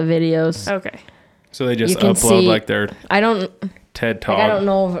Okay. the videos. Okay. So they just You can upload see- like their I don't TED Talk. like, I don't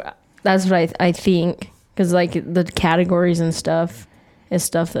know if that's what I think, because like the categories and stuff is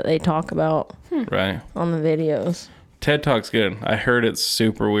stuff that they talk about Right. on the videos. TED Talk's good. I heard it's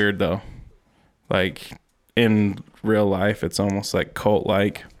super weird though. Like in real life, it's almost like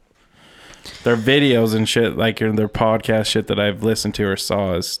cult-like. Their videos and shit, like in their podcast shit that I've listened to or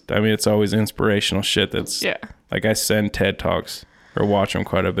saw it's always inspirational shit that's Yeah. like I send TED Talks or watch them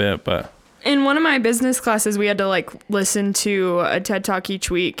quite a bit, but In one of my business classes, we had to like listen to a TED Talk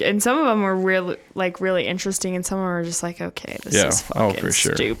each week, and some of them were really interesting, and some of them were just like, okay, this Yeah. is Oh, fucking for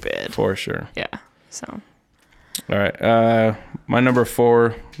sure. stupid. for sure. Yeah. So All right. My number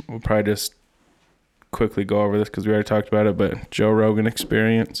 4, we'll probably just quickly go over this because we already talked about it, but Joe Rogan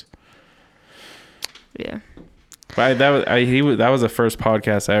Experience. yeah. That was the first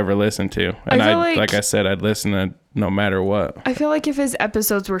podcast I ever listened to, and I feel like I said, I'd listen to no matter what. I feel like if his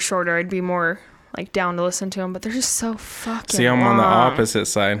episodes were shorter, I'd be more like down to listen to them, but they're just so fucking See, I'm on the long. opposite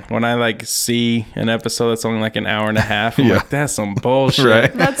side. When I like see an episode that's only like an hour and a half, I'm Yeah. like, that's some bullshit.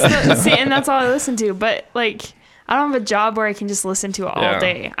 Right. And that's all I listen to. But like, I don't have a job where I can just listen to it all Yeah.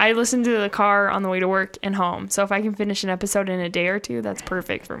 day. I listen to the car on the way to work and home. So if I can finish an episode in a day or two, that's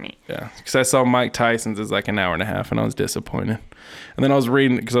perfect for me. Yeah, because I saw Mike Tyson's is like an hour and a half, and I was disappointed. And then I was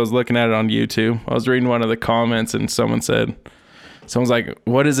reading, because I was looking at it on YouTube. I was reading one of the comments, and someone's like,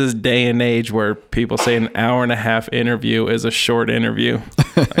 "What is this day and age where people say an hour and a half interview is a short interview?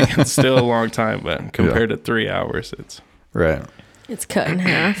 Like, it's still a long time, but compared to 3 hours, it's Right. It's cut in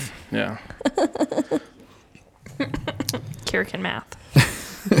half. yeah, Kira can math.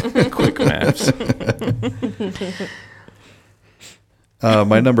 quick maths."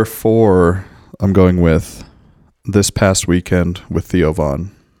 My number 4, I'm going with This Past Weekend with Theo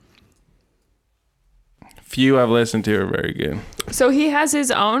Vaughn. Few I've listened to are very good. So he has his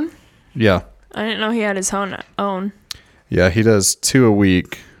own? Yeah. I didn't know he had his own. Yeah, he does 2 a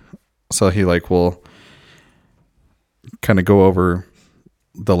week. So he will kind of go over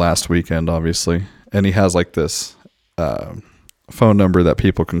the last weekend, obviously. And he has like this phone number that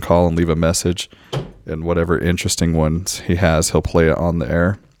people can call and leave a message. And whatever interesting ones he has, he'll play it on the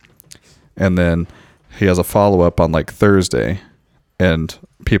air. And then he has a follow-up on like Thursday. And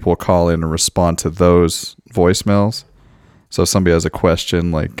people will call in and respond to those voicemails. So if somebody has a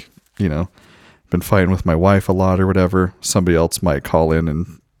question like, been fighting with my wife a lot or whatever, somebody else might call in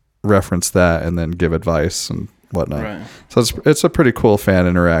and reference that and then give advice and whatnot. Right. So it's a pretty cool fan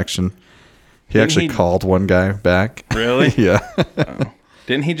interaction. He Didn't actually he- called one guy back. Really? Yeah.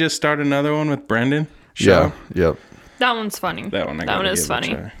 Didn't he just start another one with Brendan? Show? Yeah. Yep. That one's funny. That one. That one is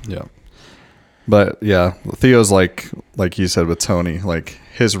funny. Yeah. But yeah, Theo's like you said with Tony, like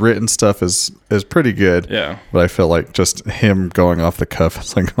his written stuff is pretty good. Yeah. But I feel like just him going off the cuff,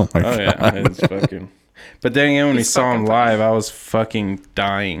 it's like, oh my Oh god. yeah, it's fucking. But then again, when we saw him live, I was fucking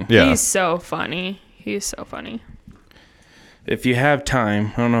dying. Yeah. He's so funny. He's so funny. If you have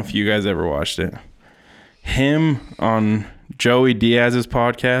time, I don't know if you guys ever watched it. Him on Joey Diaz's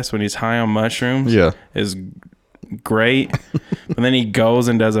podcast when he's high on mushrooms is great. But then he goes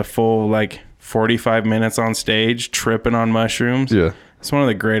and does a full 45 minutes on stage tripping on mushrooms. Yeah. It's one of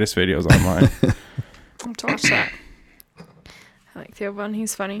the greatest videos online. I'll have to watch that. I like the other one.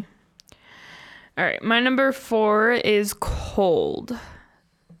 He's funny. All right. My number 4 is Cold.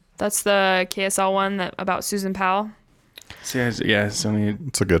 That's the KSL one about Susan Powell. See, it's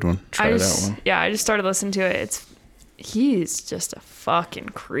a good one. Try that one. Yeah, I just started listening to it. He's just a fucking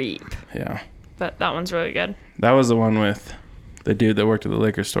creep. Yeah. But that one's really good. That was the one with the dude that worked at the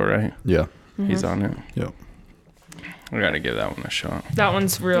liquor store, right? Yeah. Mm-hmm. He's on it. Yep. I gotta give that one a shot. That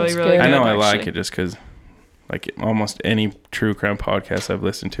one's really good. I know I actually. like it just because, almost any true crime podcast I've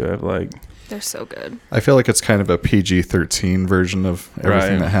listened to, I've liked. They're so good. I feel like it's kind of a PG-13 version of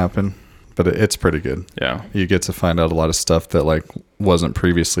everything that happened, but it's pretty good. Yeah. You get to find out a lot of stuff that wasn't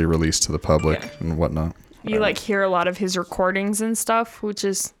previously released to the public and whatnot. You hear a lot of his recordings and stuff, which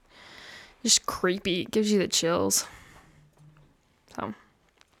is just creepy. It gives you the chills. So.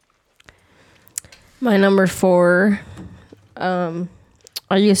 My number 4, I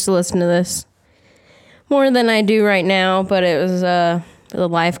used to listen to this more than I do right now, but it was the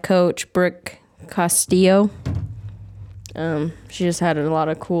life coach, Brooke Castillo. She just had a lot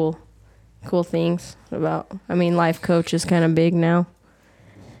of cool things about, life coach is kind of big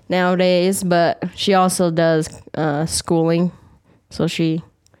nowadays, but she also does schooling, so she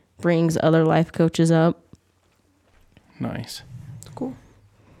brings other life coaches up. Nice. Cool.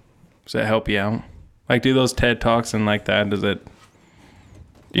 Does that help you out? Do those TED Talks and that, do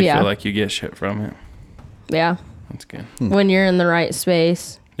you feel like you get shit from it? Yeah. That's good. When you're in the right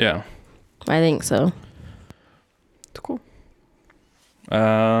space. Yeah. I think so. It's cool.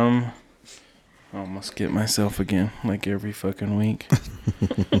 I almost get myself again, every fucking week.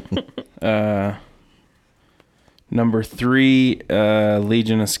 Number 3,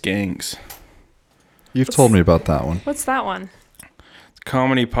 Legion of Skanks. You've told me about that one. What's that one? It's a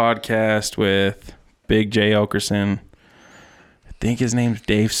comedy podcast with Big J. Okerson. I think his name's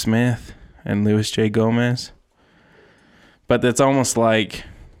Dave Smith and Louis J. Gomez. But it's almost like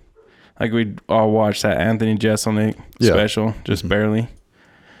we all watched that Anthony Jeselnik special, just barely.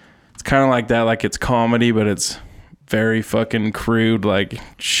 It's kind of like that, it's comedy, but it's very fucking crude,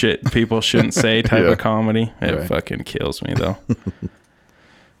 shit people shouldn't say type of comedy. It fucking kills me, though.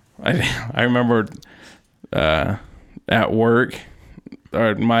 I remember at work,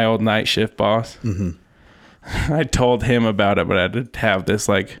 my old night shift boss, I told him about it, but I had to have this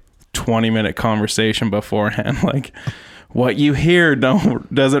 20-minute conversation beforehand, what you hear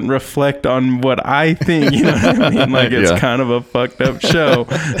doesn't reflect on what I think, you know what I mean? It's kind of a fucked up show.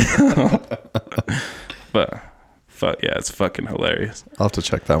 But it's fucking hilarious. I'll have to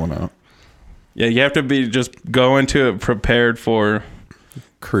check that one out. Yeah, you have to be just go into it prepared for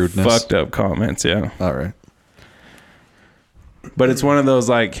crudeness, fucked up comments. Yeah. All right. But it's one of those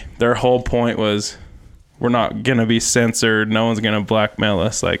their whole point was we're not gonna be censored. No one's gonna blackmail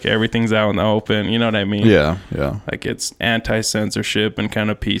us. Everything's out in the open. You know what I mean? Yeah, yeah. It's anti-censorship and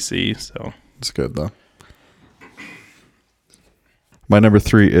kind of PC. So it's good though. My number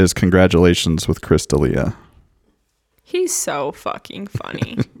 3 is Congratulations with Chris D'Elia. He's so fucking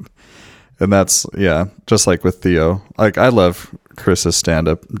funny. And that's, just like with Theo. I love Chris's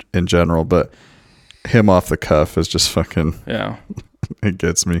stand-up in general, but him off the cuff is just fucking... Yeah. It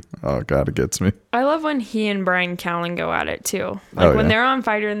gets me. Oh, God, it gets me. I love when he and Brian Callen go at it, too. When they're on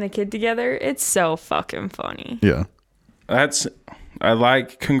Fighter and the Kid together, it's so fucking funny. Yeah. I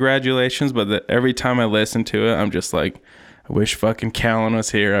like Congratulations, but every time I listen to it, I'm just I wish fucking Callen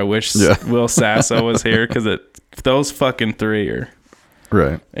was here. I wish Will Sasso was here, because those fucking 3 are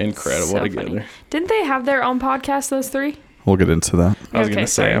incredible so together. Funny. Didn't they have their own podcast, those 3? We'll get into that. I was going to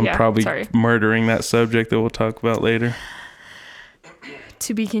say, I'm probably murdering that subject that we'll talk about later.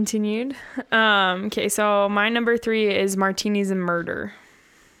 To be continued. Okay, so my number 3 is Martinis and Murder.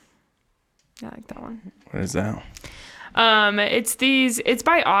 I like that one. What is that? It's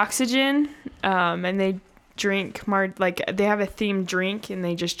by Oxygen, and they drink they have a themed drink and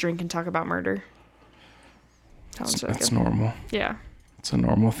they just drink and talk about murder. That's normal. Yeah. It's a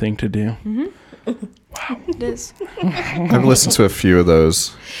normal thing to do. Mm-hmm. Wow. It is. I've listened to a few of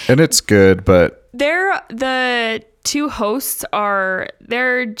those and it's good, but the 2 hosts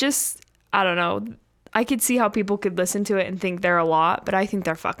they're just, I don't know. I could see how people could listen to it and think they're a lot, but I think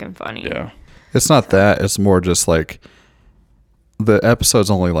they're fucking funny. Yeah. It's not that. It's more just the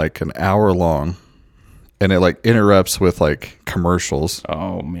episode's only an hour long, and it like interrupts with like commercials.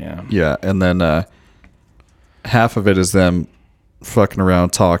 Oh man. Yeah, and then half of it is them fucking around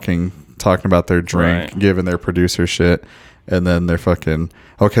talking about their drink, giving their producer shit, and then they're fucking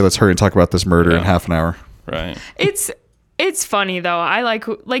okay. Let's hurry and talk about this murder in half an hour. Right. It's funny though. I like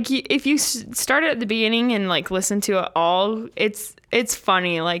if you start at the beginning and like listen to it all, it's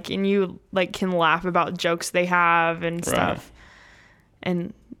funny. Like, and you like can laugh about jokes they have and stuff.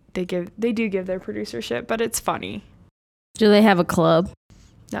 And they do give their producer shit, but it's funny. Do they have a club?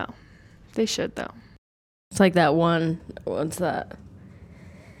 No, they should though. It's like that one. What's that?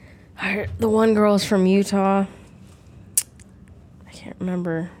 The one girl's from Utah. I can't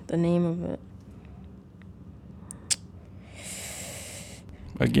remember the name of it.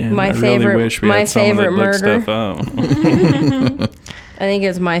 Again, I really wish we had someone that looked stuff up. I think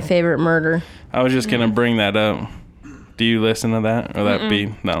it's My Favorite Murder. I was just gonna bring that up. Do you listen to that, or that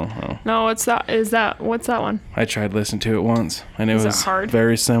be no? No, what's that? What's that one? I tried listening to it once, and it was hard?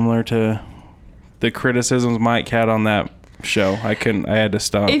 Very similar to the criticisms Mike had on that show. I had to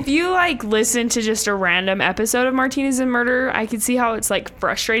stop. If you like listen to just a random episode of Martinez and Murder, I could see how it's like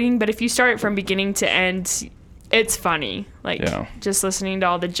frustrating. But if you start it from beginning to end, it's funny. Like just listening to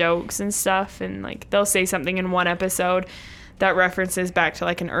all the jokes and stuff, and like they'll say something in one episode that references back to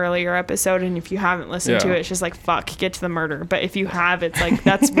like an earlier episode, and if you haven't listened to it, it's just like fuck, get to the murder. But if you have, it's like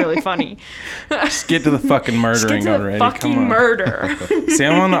that's really funny. Just get to the fucking murdering already. Fucking murder. See,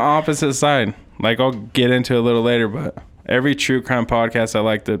 I'm on the opposite side. Like I'll get into it a little later, but every true crime podcast, I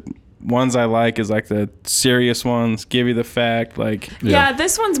like the ones I like is like the serious ones, give you the fact, like yeah,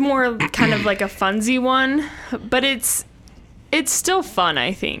 this one's more kind of like a funsy one, but it's still fun.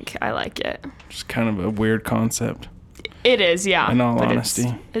 I think I like it. Just kind of a weird concept. It is, yeah. In all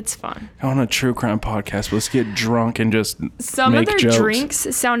honesty, it's fun. On a true crime podcast, let's get drunk and just some make of their jokes.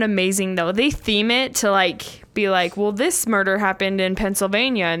 Drinks sound amazing though. They theme it to like be like, well, this murder happened in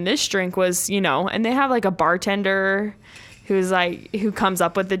Pennsylvania, and this drink was, and they have like a bartender who comes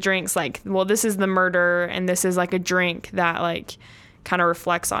up with the drinks. Like, well, this is the murder, and this is like a drink that like kind of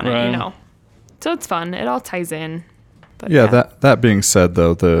reflects on it, So it's fun. It all ties in. But yeah. That being said,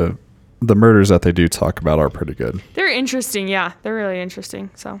 though, the murders that they do talk about are pretty good. They're interesting, yeah. They're really interesting,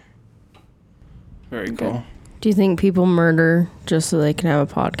 so. Very cool. Do you think people murder just so they can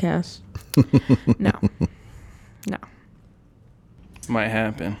have a podcast? No. Might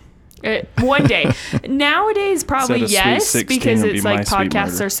happen. One day. Nowadays, probably yes, because it's like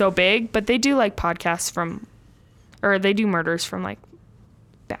podcasts are so big, but they do like podcasts they do murders from like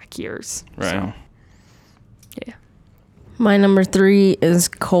back years. Right. So, yeah. My number 3 is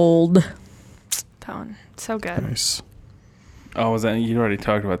Cold. That one. So good. Nice. Oh, was that you already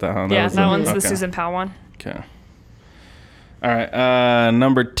talked about that, huh? That one's the Susan Powell one. Okay. All right.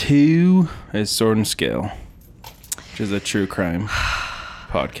 Number 2 is Sword and Scale, which is a true crime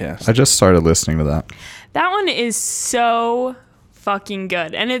podcast. I just started listening to that. That one is so fucking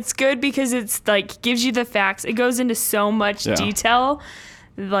good. And it's good because it's like gives you the facts. It goes into so much detail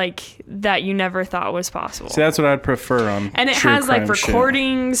like that you never thought was possible. See, that's what I'd prefer on. And it has like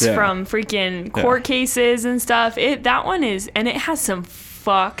recordings from freaking court cases and stuff. That one is, and it has some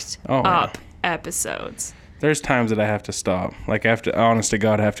fucked up episodes. There's times that I have to stop. Like I have to, honest to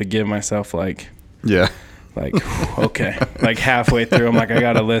God, I have to give myself like okay, like halfway through, I'm like, I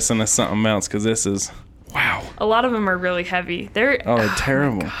gotta listen to something else because this is wow. A lot of them are really heavy. They're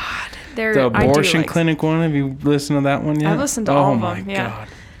terrible. God. The abortion clinic one. Have you listened to that one yet? I've listened to all of them. Yeah. God.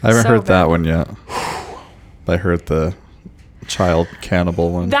 I haven't heard that one yet. I heard the child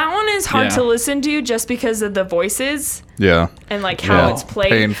cannibal one. That one is hard to listen to just because of the voices. Yeah. And like how it's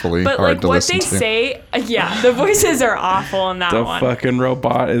played. Painfully but hard like to what listen they to. say, the voices are awful in that one. The fucking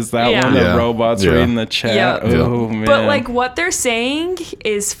robot is that one. Yeah. The robot's reading the chat. Yeah. Oh man. But like what they're saying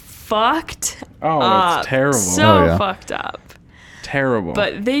is fucked up. It's terrible. So fucked up. Terrible.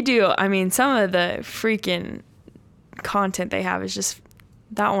 But they do. I mean, some of the freaking content they have is just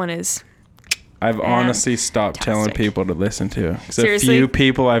that one is. I've honestly stopped telling people to listen to it. Seriously? A few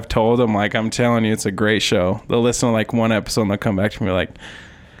people I've told them, like, I'm telling you, it's a great show. They'll listen to like one episode and they'll come back to me like,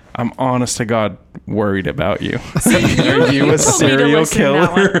 I'm honest to God worried about you. Are you a serial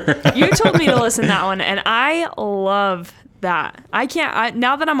killer? You told me to listen to that one, and I love that.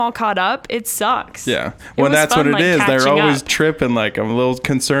 Now that I'm all caught up, it sucks. Yeah. Well, that's what it is. They're always tripping, like, I'm a little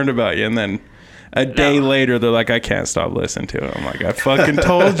concerned about you. And then a day later, they're like, I can't stop listening to it. I'm like, I fucking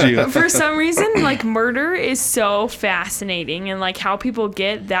told you. For some reason, like, murder is so fascinating. And, like, how people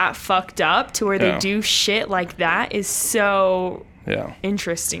get that fucked up to where they do shit like that is so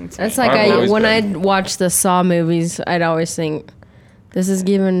interesting to me. That's like when I'd watch the Saw movies, I'd always think, this is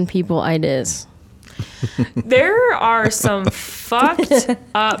giving people ideas. There are some fucked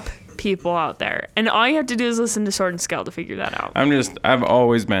up people out there, and all you have to do is listen to Sword and Scale to figure that out. I've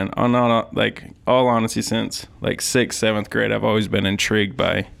always been, like, all honesty, since like 6th, 7th grade, I've always been intrigued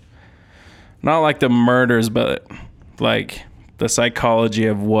by not like the murders, but like the psychology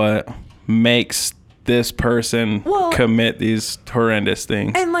of what makes this person commit these horrendous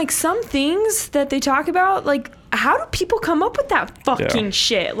things. And like some things that they talk about, like, how do people come up with that fucking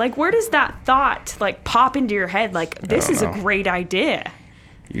shit? Like, where does that thought like pop into your head? Like, this is a great idea.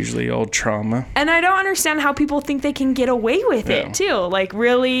 Usually old trauma. And I don't understand how people think they can get away with it too. Like,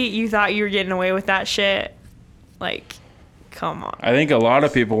 really, you thought you were getting away with that shit? Like, come on. I think a lot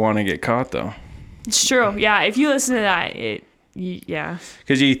of people want to get caught though. It's true. Yeah, if you listen to that, yeah.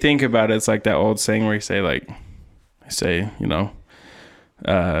 Because you think about it, it's like that old saying where you say, you know,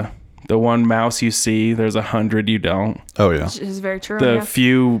 the one mouse you see, there's 100 you don't. Oh yeah, Which is very true. The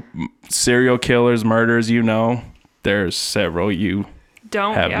few serial killers, murders, you know, there's several you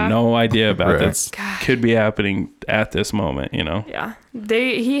don't have no idea about. Right. That's could be happening at this moment, you know. Yeah,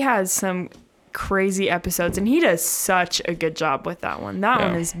 he has some crazy episodes, and he does such a good job with that one. That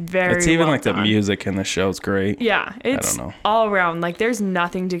one is very. It's even well like done. the music in the show's great. Yeah, it's I don't know. all around. Like, there's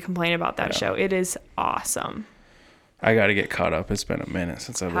nothing to complain about that show. It is awesome. I got to get caught up. It's been a minute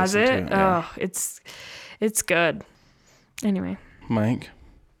since I've Has listened it? to it. Yeah. Oh, it's good. Anyway, Mike,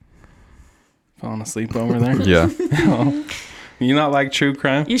 falling asleep over there. yeah. You not like true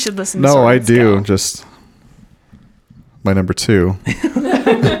crime? you should listen to No, Sword I and Scale. do. Just my number 2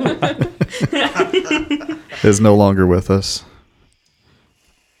 is no longer with us.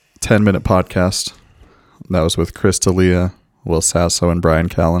 10-minute podcast. That was with Chris D'Elia, Will Sasso, and Brian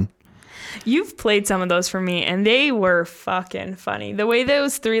Callen. You've played some of those for me, and they were fucking funny. The way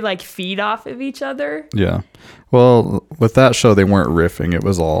those three like feed off of each other. Yeah. Well, with that show, they weren't riffing. It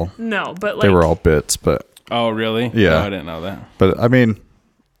was all No, but like they were all bits, but Oh, really? Yeah. No, I didn't know that. But I mean,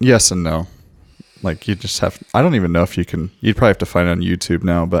 yes and no. Like, you just have, I don't even know if you can, you'd probably have to find it on YouTube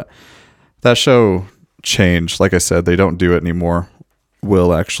now, but that show changed. Like I said, they don't do it anymore.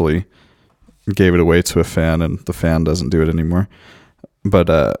 Will actually gave it away to a fan, and the fan doesn't do it anymore.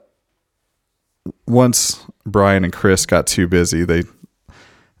 But once Brian and Chris got too busy,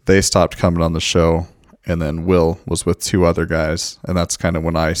 they stopped coming on the show, and then Will was with 2 other guys, and that's kind of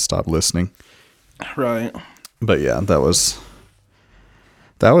when I stopped listening. Right. But yeah, that was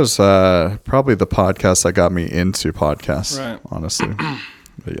probably the podcast that got me into podcasts, Right. honestly.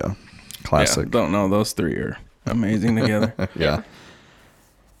 But yeah, classic. Yeah, don't know. Those 3 are amazing together. Yeah.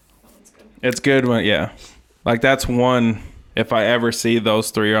 It's good when, like, that's one. If I ever see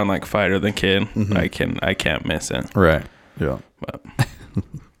those 3 on like Fighter the Kid, I can't miss it. Right. Yeah. But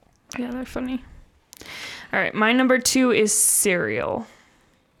yeah, they're funny. All right, my number 2 is Serial.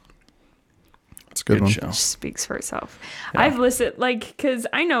 It's a good one. show. Which speaks for itself. Yeah. I've listened, like, because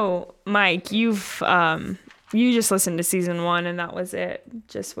I know, Mike, you've you just listened to season 1, and that was it,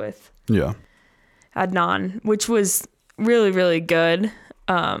 just with Yeah. Adnan, which was really, really good.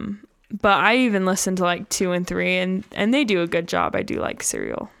 But I even listened to like 2 and 3, and they do a good job. I do like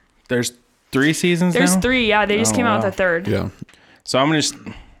Serial. There's 3 seasons There's now? 3, yeah. They just Oh, came out wow. with the 3rd. Yeah. So I'm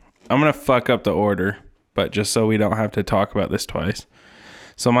gonna fuck up the order, but just so we don't have to talk about this twice.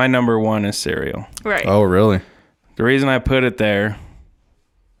 So my number 1 is Serial. Right. Oh, really? The reason I put it there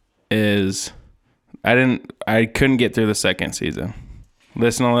is I couldn't get through the 2nd season.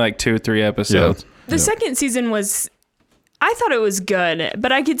 Listen to only like 2 or 3 episodes. The second season was, I thought it was good,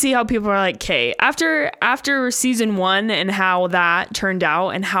 but I could see how people are like, okay, after season 1 and how that turned out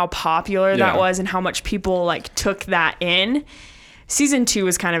and how popular that was and how much people like took that in, season 2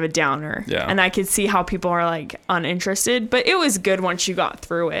 was kind of a downer. Yeah. And I could see how people are like uninterested, but it was good once you got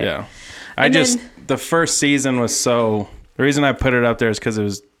through it. Yeah. And The first season was the reason I put it up there is because it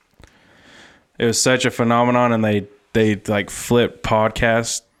was such a phenomenon, and they like flipped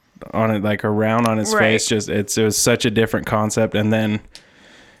podcast on it, like around on its Right. face. It was such a different concept. And then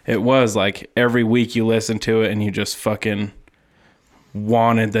it was like every week you listen to it and you just fucking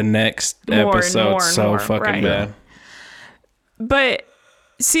wanted the next More and episode more and so more, fucking right. bad. But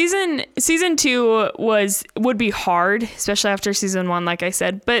season 2 would be hard, especially after season 1, like I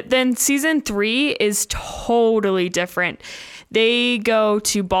said. But then season 3 is totally different. They go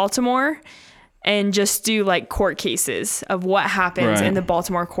to Baltimore and just do like court cases of what happens Right. in the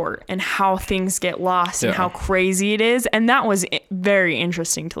Baltimore court and how things get lost and Yeah. how crazy it is. And that was very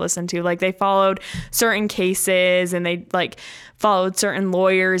interesting to listen to. Like, they followed certain cases, and they like followed certain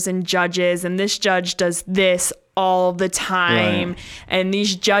lawyers and judges, and this judge does this all the time. Right. And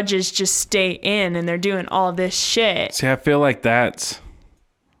these judges just stay in, and they're doing all this shit. See, I feel like that's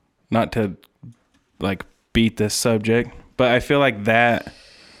not to like beat this subject, but I feel like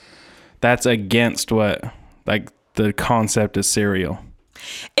that's against what like the concept of Serial.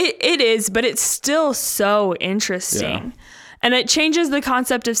 It is, but it's still so interesting. Yeah. And it changes the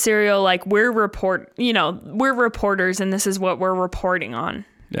concept of Serial. Like we're reporters and this is what we're reporting on.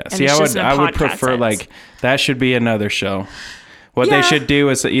 Yeah. See, I would prefer like that should be another show. What they should do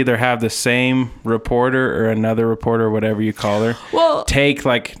is either have the same reporter or another reporter, whatever you call her. Well, take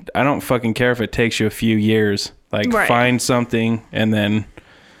like, I don't fucking care if it takes you a few years, like find something and then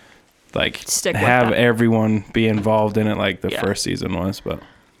like have everyone be involved in it like the first season was, but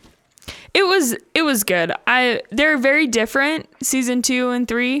it was good. They're very different, season 2 and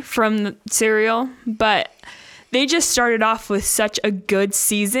 3 from Serial, but they just started off with such a good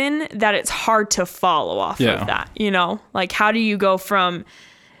season that it's hard to follow off of that, you know? Like how do you go from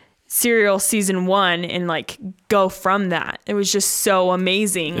Serial season 1 and like go from that? It was just so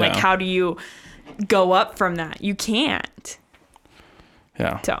amazing. Like how do you go up from that? You can't.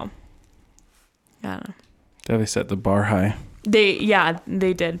 Yeah. So I don't know. They set the bar high. They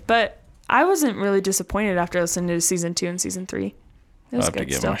did. But I wasn't really disappointed after listening to season 2 and season 3. It was I'll have to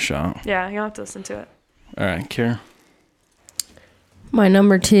give my shot. Yeah, you'll have to listen to it. All right, Kira. My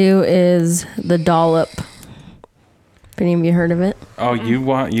number 2 is The Dollop. Have any of you heard of it? Oh, you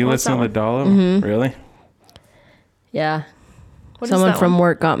listen to The Dollop? Mm-hmm. Really? Yeah. Someone from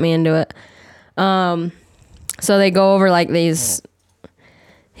work got me into it. So they go over like these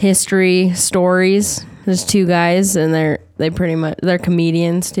history stories. There's 2 guys and they're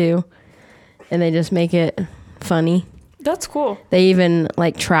comedians too. And they just make it funny. That's cool. They even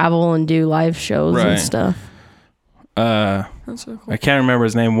like travel and do live shows and stuff. That's so cool. I can't remember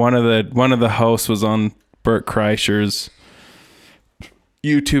his name. One of the hosts was on Bert Kreischer's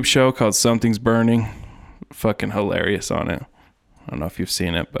YouTube show called Something's Burning. Fucking hilarious on it. I don't know if you've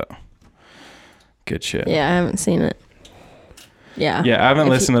seen it, but good shit. Yeah, I haven't seen it. Yeah. Yeah, I haven't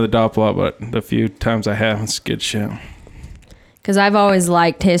listened to the Doppler, but the few times I have, it's good shit. Because I've always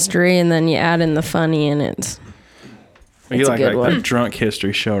liked history, and then you add in the funny, and it's you like the drunk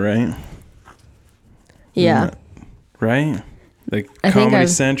history show, right? Yeah. Right? The Comedy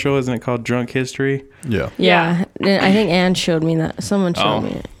Central, isn't it called Drunk History? Yeah. Yeah. I think Ann showed me that. Someone showed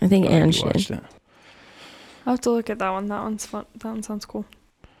me it. I think Ann did. I'll have to look at that one. That one's fun. That one sounds cool.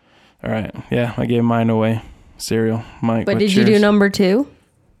 All right. Yeah, I gave mine away. Serial. Mike, but did you do number 2?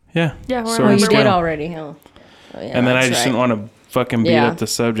 Yeah. Yeah, we're you did already, huh? Oh, yeah, and then I just didn't want to fucking beat up the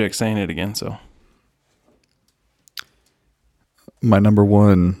subject saying it again, so. My number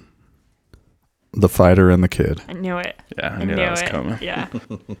 1, The Fighter and the Kid. I knew it. Yeah, I knew that was coming. Yeah.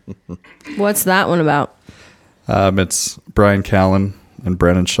 What's that one about? It's Brian Callen and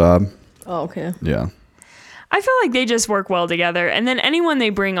Brennan Schaub. Oh, okay. Yeah. I feel like they just work well together, and then anyone they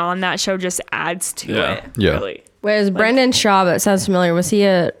bring on that show just adds to it. Yeah. Really. Wait, is Brendan Schaub? That sounds familiar. Was he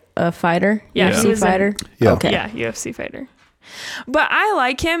a fighter? Yeah, UFC fighter. Yeah. Okay. Yeah, UFC fighter. But I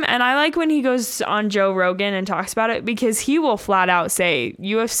like him, and I like when he goes on Joe Rogan and talks about it because he will flat out say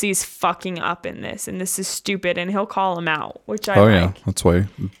UFC's fucking up in this, and this is stupid, and he'll call him out, which I like. Yeah, that's why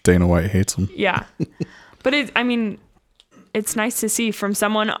Dana White hates him. Yeah, but it's nice to see from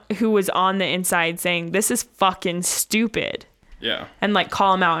someone who was on the inside saying this is fucking stupid. Yeah, and like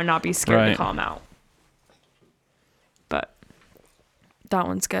call him out and not be scared to call him out. But that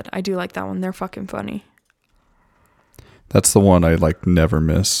one's good. I do like that one. They're fucking funny. That's the one I like never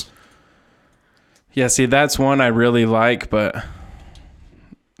miss. Yeah, see, that's one I really like, but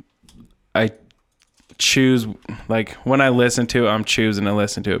I choose, like, when I listen to it, I'm choosing to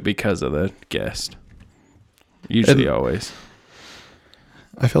listen to it because of the guest. Usually, always.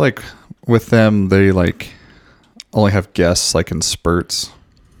 I feel like with them, they like only have guests like in spurts.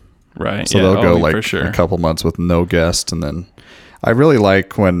 Right. So they'll go like a couple months with no guest, and then I really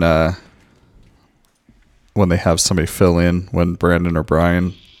like when they have somebody fill in when Brandon or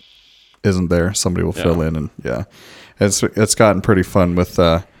Brian isn't there. Somebody will fill in, and it's gotten pretty fun with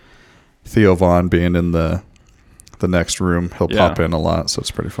Theo Vaughn being in the next room. He'll pop in a lot, so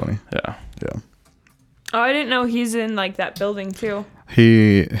it's pretty funny. Yeah. Oh, I didn't know he's in like that building too.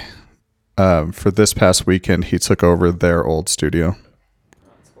 He for this past weekend he took over their old studio.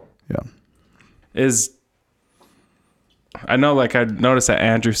 Yeah. I know, like, I noticed that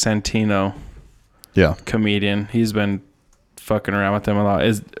Andrew Santino, comedian, he's been fucking around with them a lot.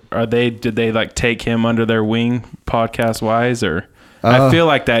 Did they like take him under their wing podcast wise, or I feel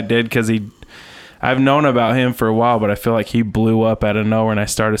like that did because I've known about him for a while, but I feel like he blew up out of nowhere, and I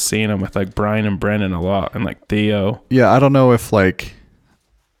started seeing him with like Brian and Brennan a lot, and like Theo. Yeah, I don't know if like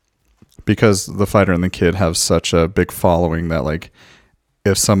because The Fighter and the Kid have such a big following that like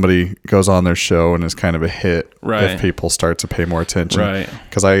if somebody goes on their show and is kind of a hit, Right. if people start to pay more attention. Right.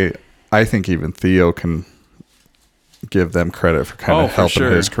 Because I think even Theo can give them credit for kind of for helping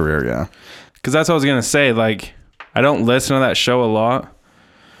sure. his career. Yeah. Because that's what I was going to say. Like, I don't listen to that show a lot,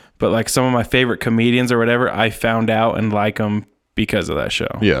 but like some of my favorite comedians or whatever, I found out and like them because of that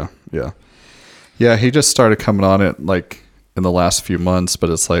show. Yeah. Yeah. Yeah. He just started coming on it like in the last few months,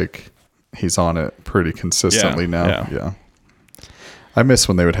 but it's like he's on it pretty consistently now. Yeah. I miss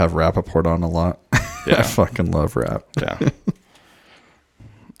when they would have Rappaport on a lot. Yeah. I fucking love rap. Yeah.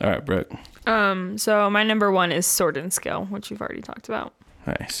 All right, Brooke. So my number 1 is Sword and Scale, which you've already talked about.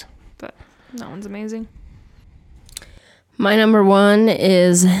 Nice. But that one's amazing. My number 1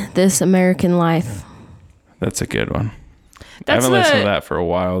 is This American Life. That's a good one. I That's haven't listened to that for a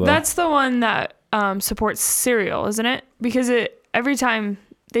while, though. That's the one that supports Serial, isn't it? Because every time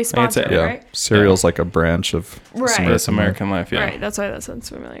they sponsor it, Yeah. right? Serial's like a branch of Right. This American Life, yeah. Right, that's why that sounds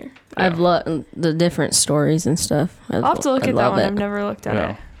familiar. I've loved the different stories and stuff. I'll have to look at that one. I've never looked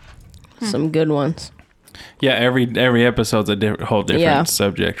at it. Some good ones. Yeah, every episode's a whole different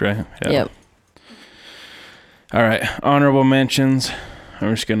subject, right? Yeah. Yep. All right, honorable mentions.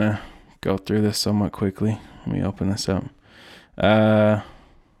 I'm just gonna go through this somewhat quickly. Let me open this up. Let's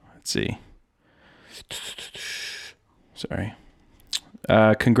see. Sorry.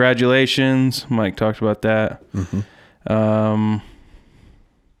 Congratulations, Mike talked about that. Mm-hmm.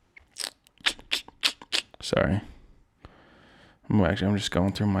 Sorry. I'm just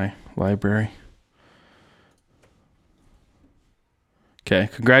going through my library. Okay,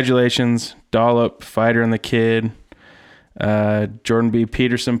 congratulations, Dollop, Fighter and the Kid, Jordan B.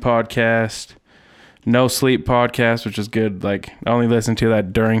 Peterson podcast, No Sleep podcast, which is good. Like, I only listened to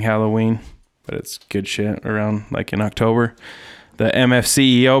that during Halloween, but it's good shit around like in October. The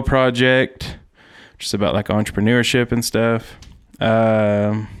MFCEO project, which is about like entrepreneurship and stuff.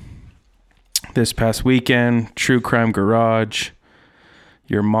 This past weekend, True Crime Garage,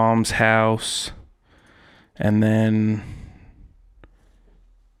 Your Mom's House, and then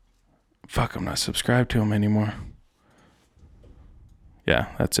I'm not subscribed to them anymore. Yeah,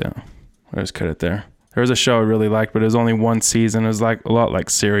 that's it. I just cut it there. There was a show I really liked, but it was only one season. It was like a lot like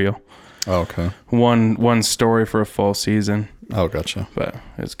Serial. Oh, okay. One story for a full season. Oh, gotcha. But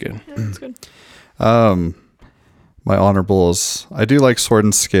it's good. Yeah, that's good. My honorables, I do like Sword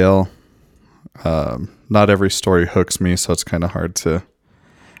and Scale. Not every story hooks me, so it's kind of hard to.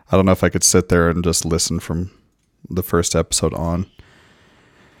 I don't know if I could sit there and just listen from the first episode on.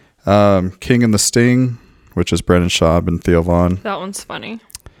 King and the Sting, which is Brendan Schaub and Theo Vaughn. That one's funny.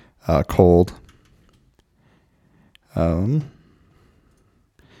 Cold.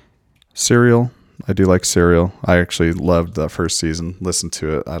 Serial. I do like Serial. I actually loved that first season. Listened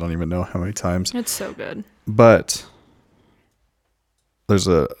to it. I don't even know how many times. It's so good. But there's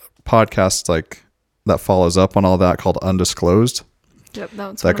a podcast like that follows up on all that called Undisclosed. Yep,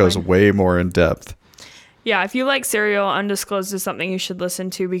 that goes way more in depth. Yeah, if you like Serial, Undisclosed is something you should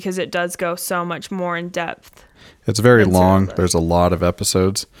listen to because it does go so much more in depth. It's very long. There's a lot of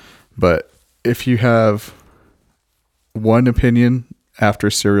episodes. But if you have one opinion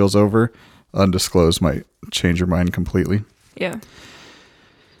after Serial's over, Undisclosed might change your mind completely. Yeah.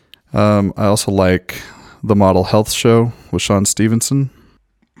 I also like The Model Health Show with Sean Stevenson.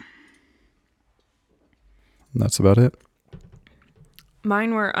 And that's about it.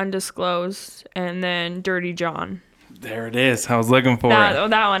 Mine were Undisclosed and then Dirty John. There it is. I was looking for that it. one.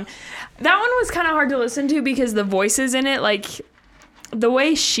 That one was kind of hard to listen to because the voices in it, like the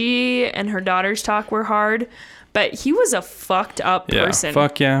way she and her daughters talk were hard, but he was a fucked up person.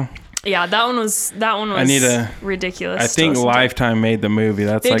 Fuck yeah. Yeah, that one was ridiculous. I think Lifetime made the movie.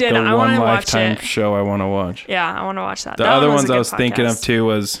 That's like the one Lifetime show I want to watch. Yeah, I want to watch that. The other ones I was thinking of too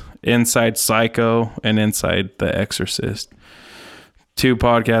was Inside Psycho and Inside The Exorcist. 2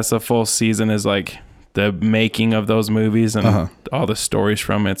 podcasts. A full season is like the making of those movies and all the stories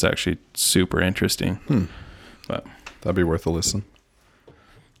from it. It's actually super interesting. But that'd be worth a listen.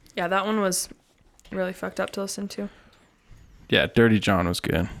 Yeah, that one was really fucked up to listen to. Yeah, Dirty John was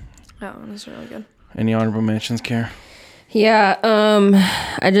good. That one was really good. Any honorable mentions, Kara? Yeah,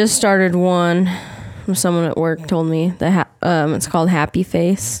 I just started one from someone at work told me. It's called Happy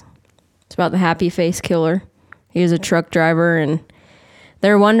Face. It's about the Happy Face killer. He was a truck driver, and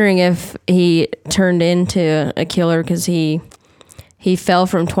they're wondering if he turned into a killer because he fell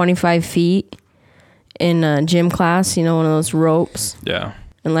from 25 feet in a gym class, one of those ropes. Yeah.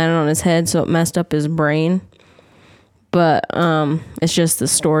 And landed on his head, so it messed up his brain. But it's just the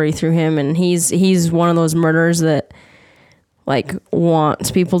story through him, and he's one of those murderers that like wants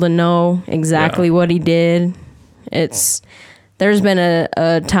people to know exactly what he did. There's there's been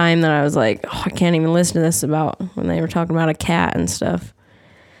a time that I was like, oh, I can't even listen to this about when they were talking about a cat and stuff.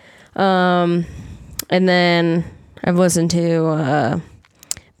 And then I've listened to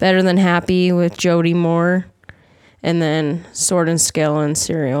Better Than Happy with Jody Moore, and then Sword and Scale and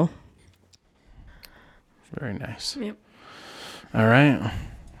Serial. Very nice. Yep. All right.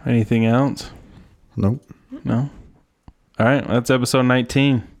 Anything else? Nope. No? All right. That's episode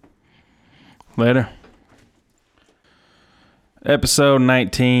 19. Later. Episode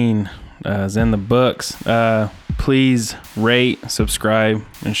 19 is in the books. Please rate, subscribe,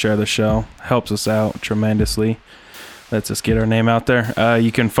 and share the show. Helps us out tremendously. Lets us get our name out there.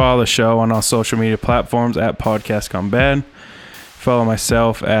 You can follow the show on all social media platforms at Podcast Gone Bad. Follow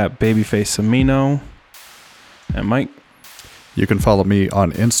myself at Babyface Amino. And Mike? You can follow me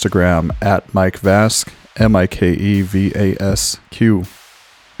on Instagram at Mike Vask, MikeVasq.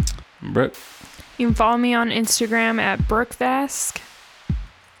 Brooke? You can follow me on Instagram at BrookeVask.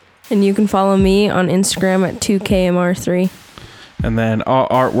 And you can follow me on Instagram at 2KMR3. And then all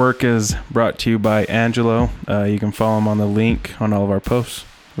artwork is brought to you by Angelo. You can follow him on the link on all of our posts.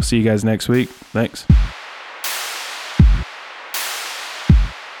 We'll see you guys next week. Thanks.